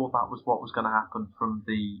thought that was what was going to happen from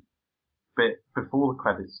the bit before the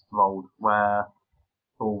credits rolled, where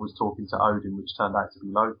Thor was talking to Odin, which turned out to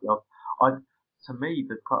be Loki. To me,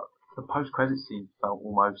 the post-credits scene felt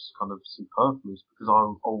almost kind of superfluous, because I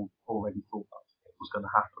already thought that was going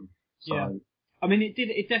to happen. So, yeah. I mean,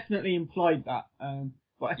 it definitely implied that,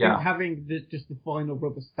 but I think having just the final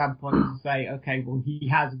rubber stamp on it to say, okay, well, he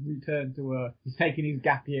has returned to Earth, he's taken his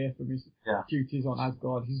gap year from his duties on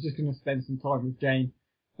Asgard, he's just going to spend some time with Jane,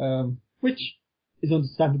 which is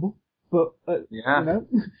understandable, but, but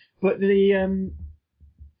the,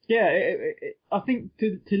 I think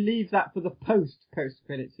to leave that for the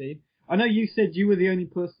post-credit scene, I know you said you were the only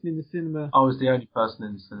person in the cinema. I was the only person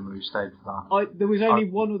in the cinema who stayed for that. There was only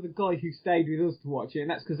one other guy who stayed with us to watch it, and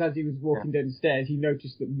that's because as he was walking down the stairs, he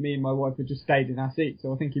noticed that me and my wife had just stayed in our seats,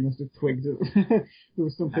 so I think he must have twigged that there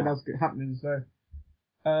was something else happening, so...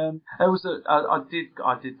 There was I did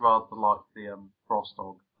rather like the frost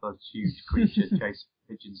dog, the huge creature chasing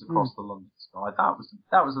pigeons across the London sky. That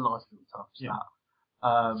was a nice little touch. Yeah.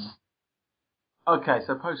 Okay,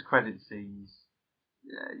 so post-credit scenes,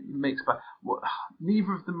 mixed bag.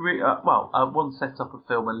 Neither of them one set up a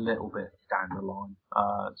film a little bit down the line.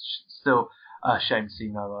 Still a shame to see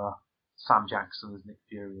no Sam Jackson as Nick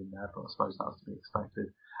Fury in there, but I suppose that was to be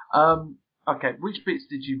expected. Okay, which bits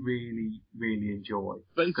did you really, really enjoy?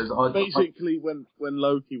 Basically, when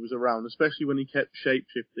Loki was around, especially when he kept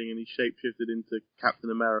shape-shifting and he shape-shifted into Captain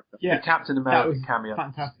America. Yeah, the Captain America cameo.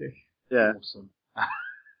 Fantastic. Yeah. Awesome.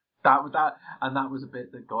 that was a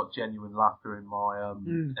bit that got genuine laughter in my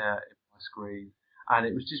in my screen, and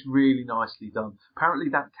it was just really nicely done. Apparently,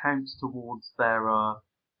 that counts towards their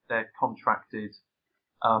contracted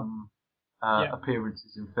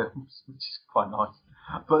appearances in films, which is quite nice.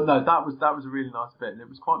 But no, that was a really nice bit, and it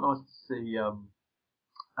was quite nice to see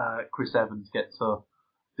Chris Evans get to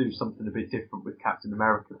do something a bit different with Captain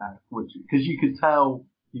America there, because you could tell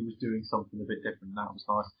he was doing something a bit different. That was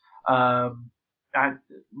nice. And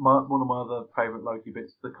one of my other favourite Loki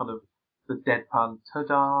bits, the kind of the deadpan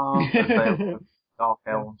ta-da, Dark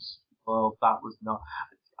Elves. Well, that was not,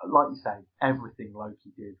 like you say, everything Loki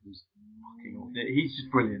did was fucking awesome. He's just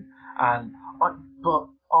brilliant. But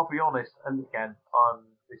I'll be honest, and again,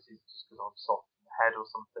 this is just because I'm soft in the head or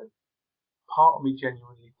something. Part of me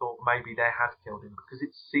genuinely thought maybe they had killed him because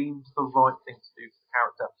it seemed the right thing to do for the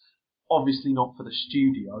character. Obviously not for the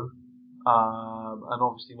studio, and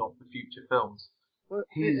obviously not for future films. Well,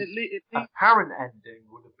 his apparent ending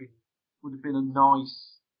would have been a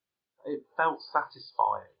nice. It felt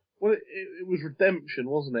satisfying. Well, it was redemption,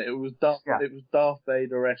 wasn't it? It was Darth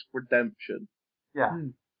Vader-esque redemption. Yeah.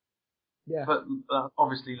 Yeah. But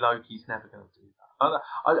obviously Loki's never going to do that.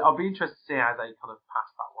 I'll be interested to see how they kind of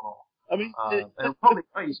pass that one off. I mean,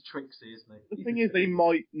 he's tricksy, isn't he? The thing is, they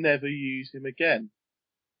might never use him again.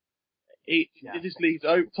 It just leaves.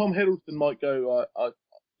 Tom Hiddleston might go.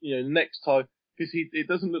 Next time, because it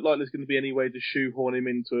doesn't look like there's going to be any way to shoehorn him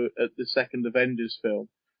into the second Avengers film.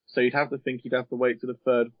 So you'd have to think he'd have to wait to the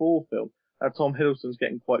third, fourth film. Now Tom Hiddleston's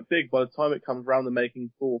getting quite big. By the time it comes round to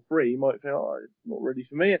making Thor 3, he might think, it's not ready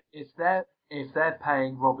for me. If they're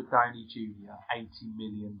paying Robert Downey Jr. $80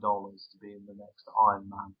 million to be in the next Iron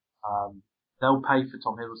Man, they'll pay for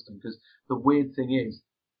Tom Hiddleston, because the weird thing is,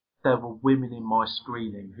 there were women in my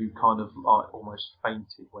screening who kind of like almost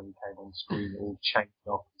fainted when he came on screen, all chained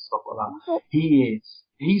up and stuff like that.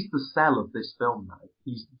 He's the sell of this film now.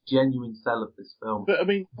 He's the genuine sell of this film. But I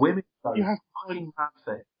mean, women go you have fucking mad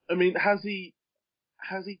for it. I mean, has he?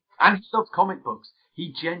 And he loves comic books.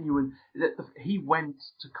 He went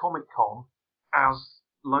to Comic-Con as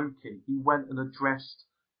Loki. He went and addressed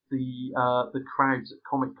the crowds at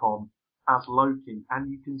Comic-Con as Loki,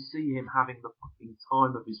 and you can see him having the fucking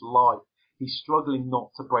time of his life. He's struggling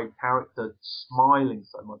not to break character, smiling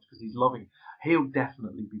so much because he's loving it. He'll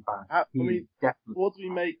definitely be back. What do we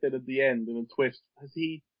make then at the end in a twist? Has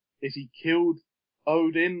he killed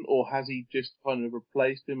Odin, or has he just kind of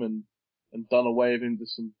replaced him and done away with him to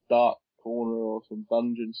some dark corner or some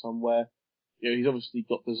dungeon somewhere? He's obviously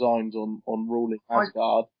got designs on ruling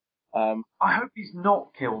Asgard. I hope he's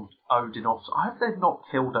not killed Odin off. I hope they've not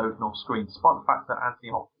killed Odin off screen, despite the fact that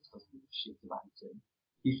Anthony Hopkins doesn't give a shit about him.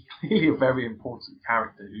 He's clearly a very important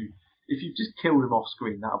character who, if you just killed him off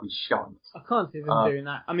screen, that'll be shite. I can't see them doing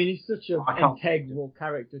that. I mean, he's such an integral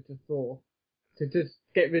character to Thor. To just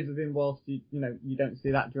get rid of him whilst you don't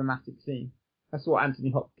see that dramatic scene. That's what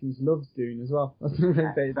Anthony Hopkins loves doing as well.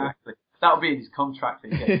 Exactly. That'll be in his contract.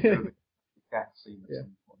 He gets through that scene at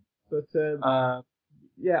some point. But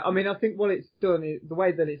yeah, I mean, I think what it's done is the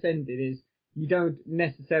way that it's ended is you don't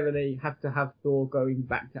necessarily have to have Thor going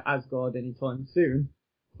back to Asgard anytime soon,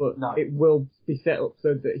 but it will be set up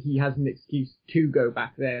so that he has an excuse to go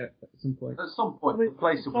back there at some point. At some point, the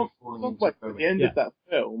place will be falling into. At the end of that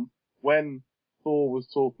film, when Thor was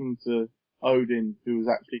talking to Odin, who was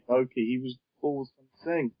actually Loki, Thor was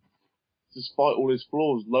saying, despite all his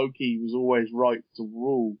flaws, Loki was always right to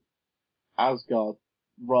rule Asgard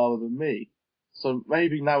rather than me. So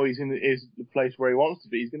maybe now he's in the place where he wants to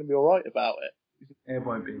be, he's going to be alright about it. It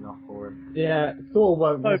won't be enough for him. Yeah, Thor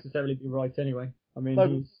won't necessarily be right anyway. I mean,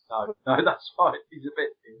 no, that's right. He's a bit.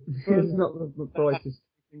 He's not the brightest.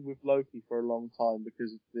 With Loki for a long time,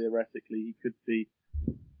 because theoretically he could be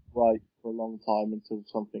right for a long time until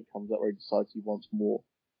something comes up where he decides he wants more.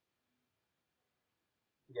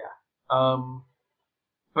 Yeah.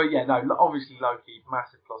 But yeah, no, obviously Loki,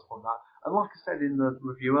 massive plus point that. And like I said in the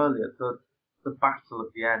review earlier, the battle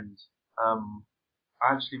at the end,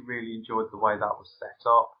 I actually really enjoyed the way that was set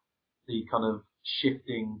up. The kind of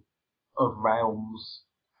shifting of realms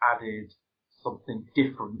added something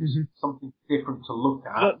different, something different to look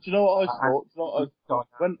at. Do you know what I thought?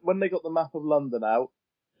 When they got the map of London out,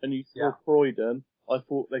 and you saw Croydon, I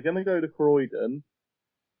thought they're going to go to Croydon,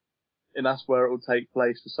 and that's where it will take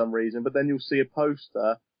place for some reason. But then you'll see a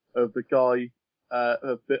poster of the guy,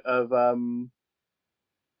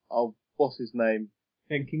 what's his name?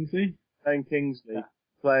 Ben Kingsley? Ben Kingsley,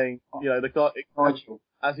 playing, the guy,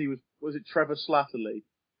 as he was it Trevor Slattery?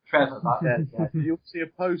 Trevor, yeah. You'll see a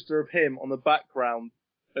poster of him on the background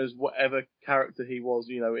as whatever character he was,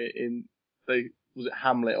 was it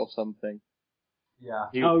Hamlet or something? Yeah.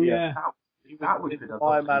 He would be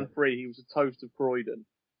Iron Man 3, he was a toast of Croydon.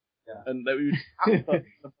 Yeah. And there was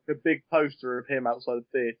a big poster of him outside the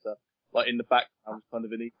theatre, like in the background, kind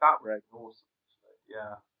of an Easter egg. Awesome.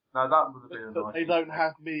 Yeah. No, that would have been a nice. But they don't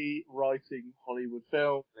have me writing Hollywood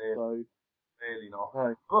films, so really not.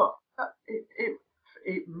 No. But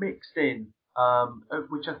it mixed in,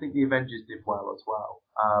 which I think the Avengers did well as well.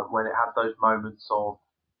 When it had those moments of,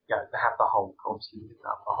 they had the Hulk. Obviously, we didn't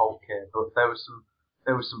have the Hulk here, but there was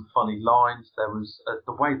some funny lines. There was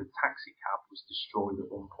the way the taxi cab was destroyed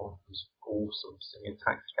at one point was awesome. Seeing a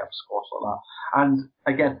taxi cab squash like that. And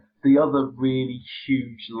again, the other really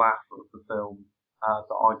huge laugh of the film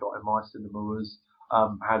that I got in my cinema was,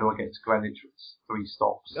 how do I get to Greenwich with 3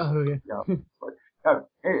 stops? Oh yeah.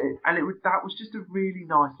 That was just a really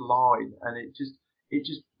nice line, and it just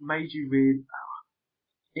made you really.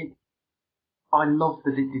 I love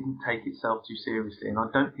that it didn't take itself too seriously, and I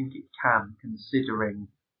don't think it can, considering,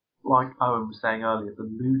 like Owen was saying earlier, the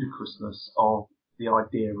ludicrousness of the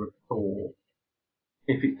idea of Thor.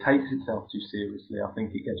 If it takes itself too seriously, I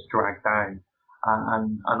think it gets dragged down,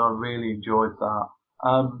 and I really enjoyed that.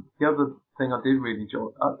 The other thing I did really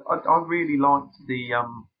enjoy, I really liked the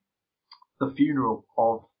funeral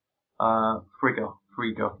of Frigga,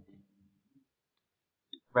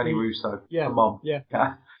 Rennie Russo, yeah, her mum. Yeah.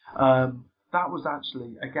 That was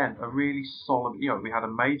actually, again, a really solemn, we had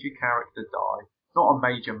a major character die. Not a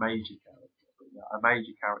major character, but a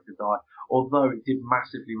major character die. Although it did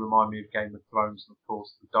massively remind me of Game of Thrones, and of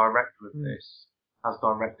course the director of this has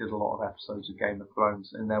directed a lot of episodes of Game of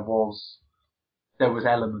Thrones, and there was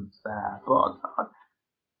elements there. But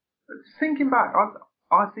thinking back,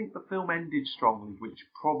 I think the film ended strongly, which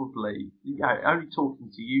probably, only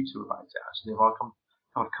talking to you two about it actually, if I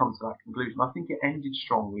come to that conclusion, I think it ended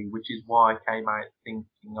strongly, which is why I came out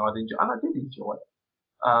thinking I'd enjoy, and I did enjoy it.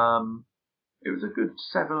 It was a good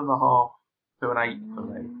 7.5 to an 8 for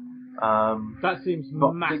me. That seems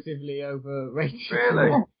massively overrated.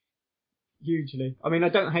 Really? Hugely. I mean, I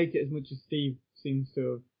don't hate it as much as Steve seems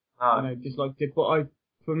to have, disliked it, but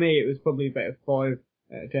for me, it was probably about a 5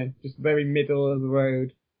 out of 10. Just very middle of the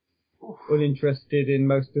road. Oof. Uninterested in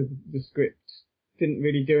most of the script. Didn't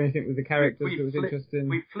really do anything with the characters that was interesting.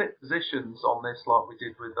 We flipped positions on this like we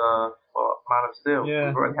did with Man of Steel. Yeah.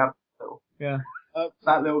 We've already had Yeah.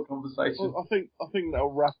 That little conversation. Well, I think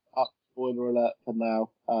that'll wrap up spoiler alert for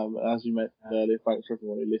now. As you mentioned earlier, thanks for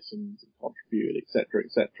everyone who listened and contributed, etc.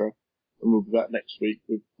 And we'll be back next week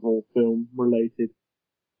with more film-related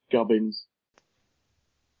gubbins.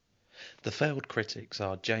 The Failed Critics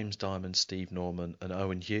are James Diamond, Steve Norman and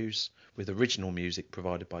Owen Hughes, with original music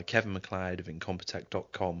provided by Kevin MacLeod of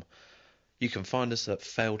Incompetech.com. You can find us at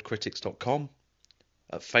failedcritics.com,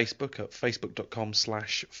 at Facebook at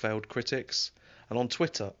facebook.com/failedcritics, and on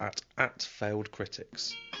Twitter at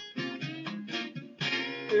failedcritics.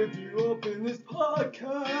 If you open this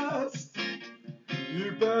podcast,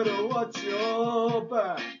 you better watch your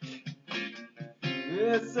back.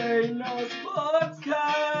 This ain't no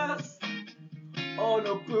sportscast or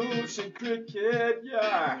no bullshit cricket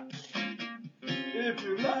yak. If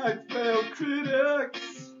you like Failed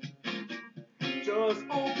Critics, just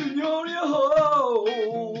open your ear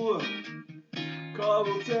hole. Carl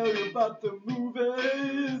will tell you about the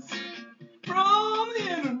movies from the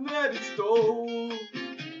internet he stole.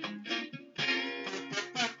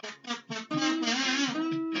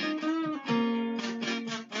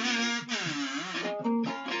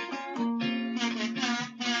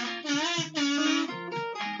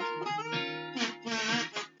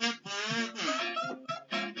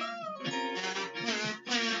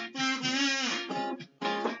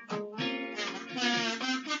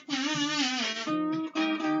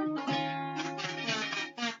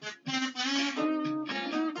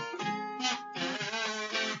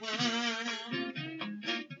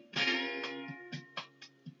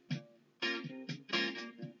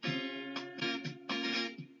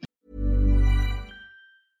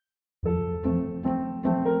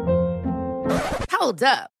 Hold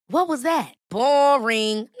up. What was that?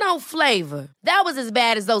 Boring. No flavor. That was as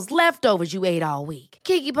bad as those leftovers you ate all week.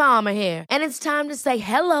 Keke Palmer here, and it's time to say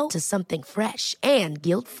hello to something fresh and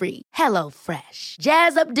guilt-free. Hello Fresh.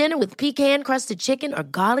 Jazz up dinner with pecan-crusted chicken or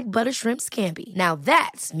garlic butter shrimp scampi. Now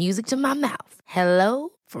that's music to my mouth. Hello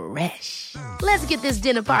Fresh. Let's get this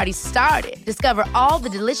dinner party started. Discover all the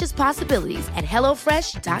delicious possibilities at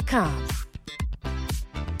HelloFresh.com.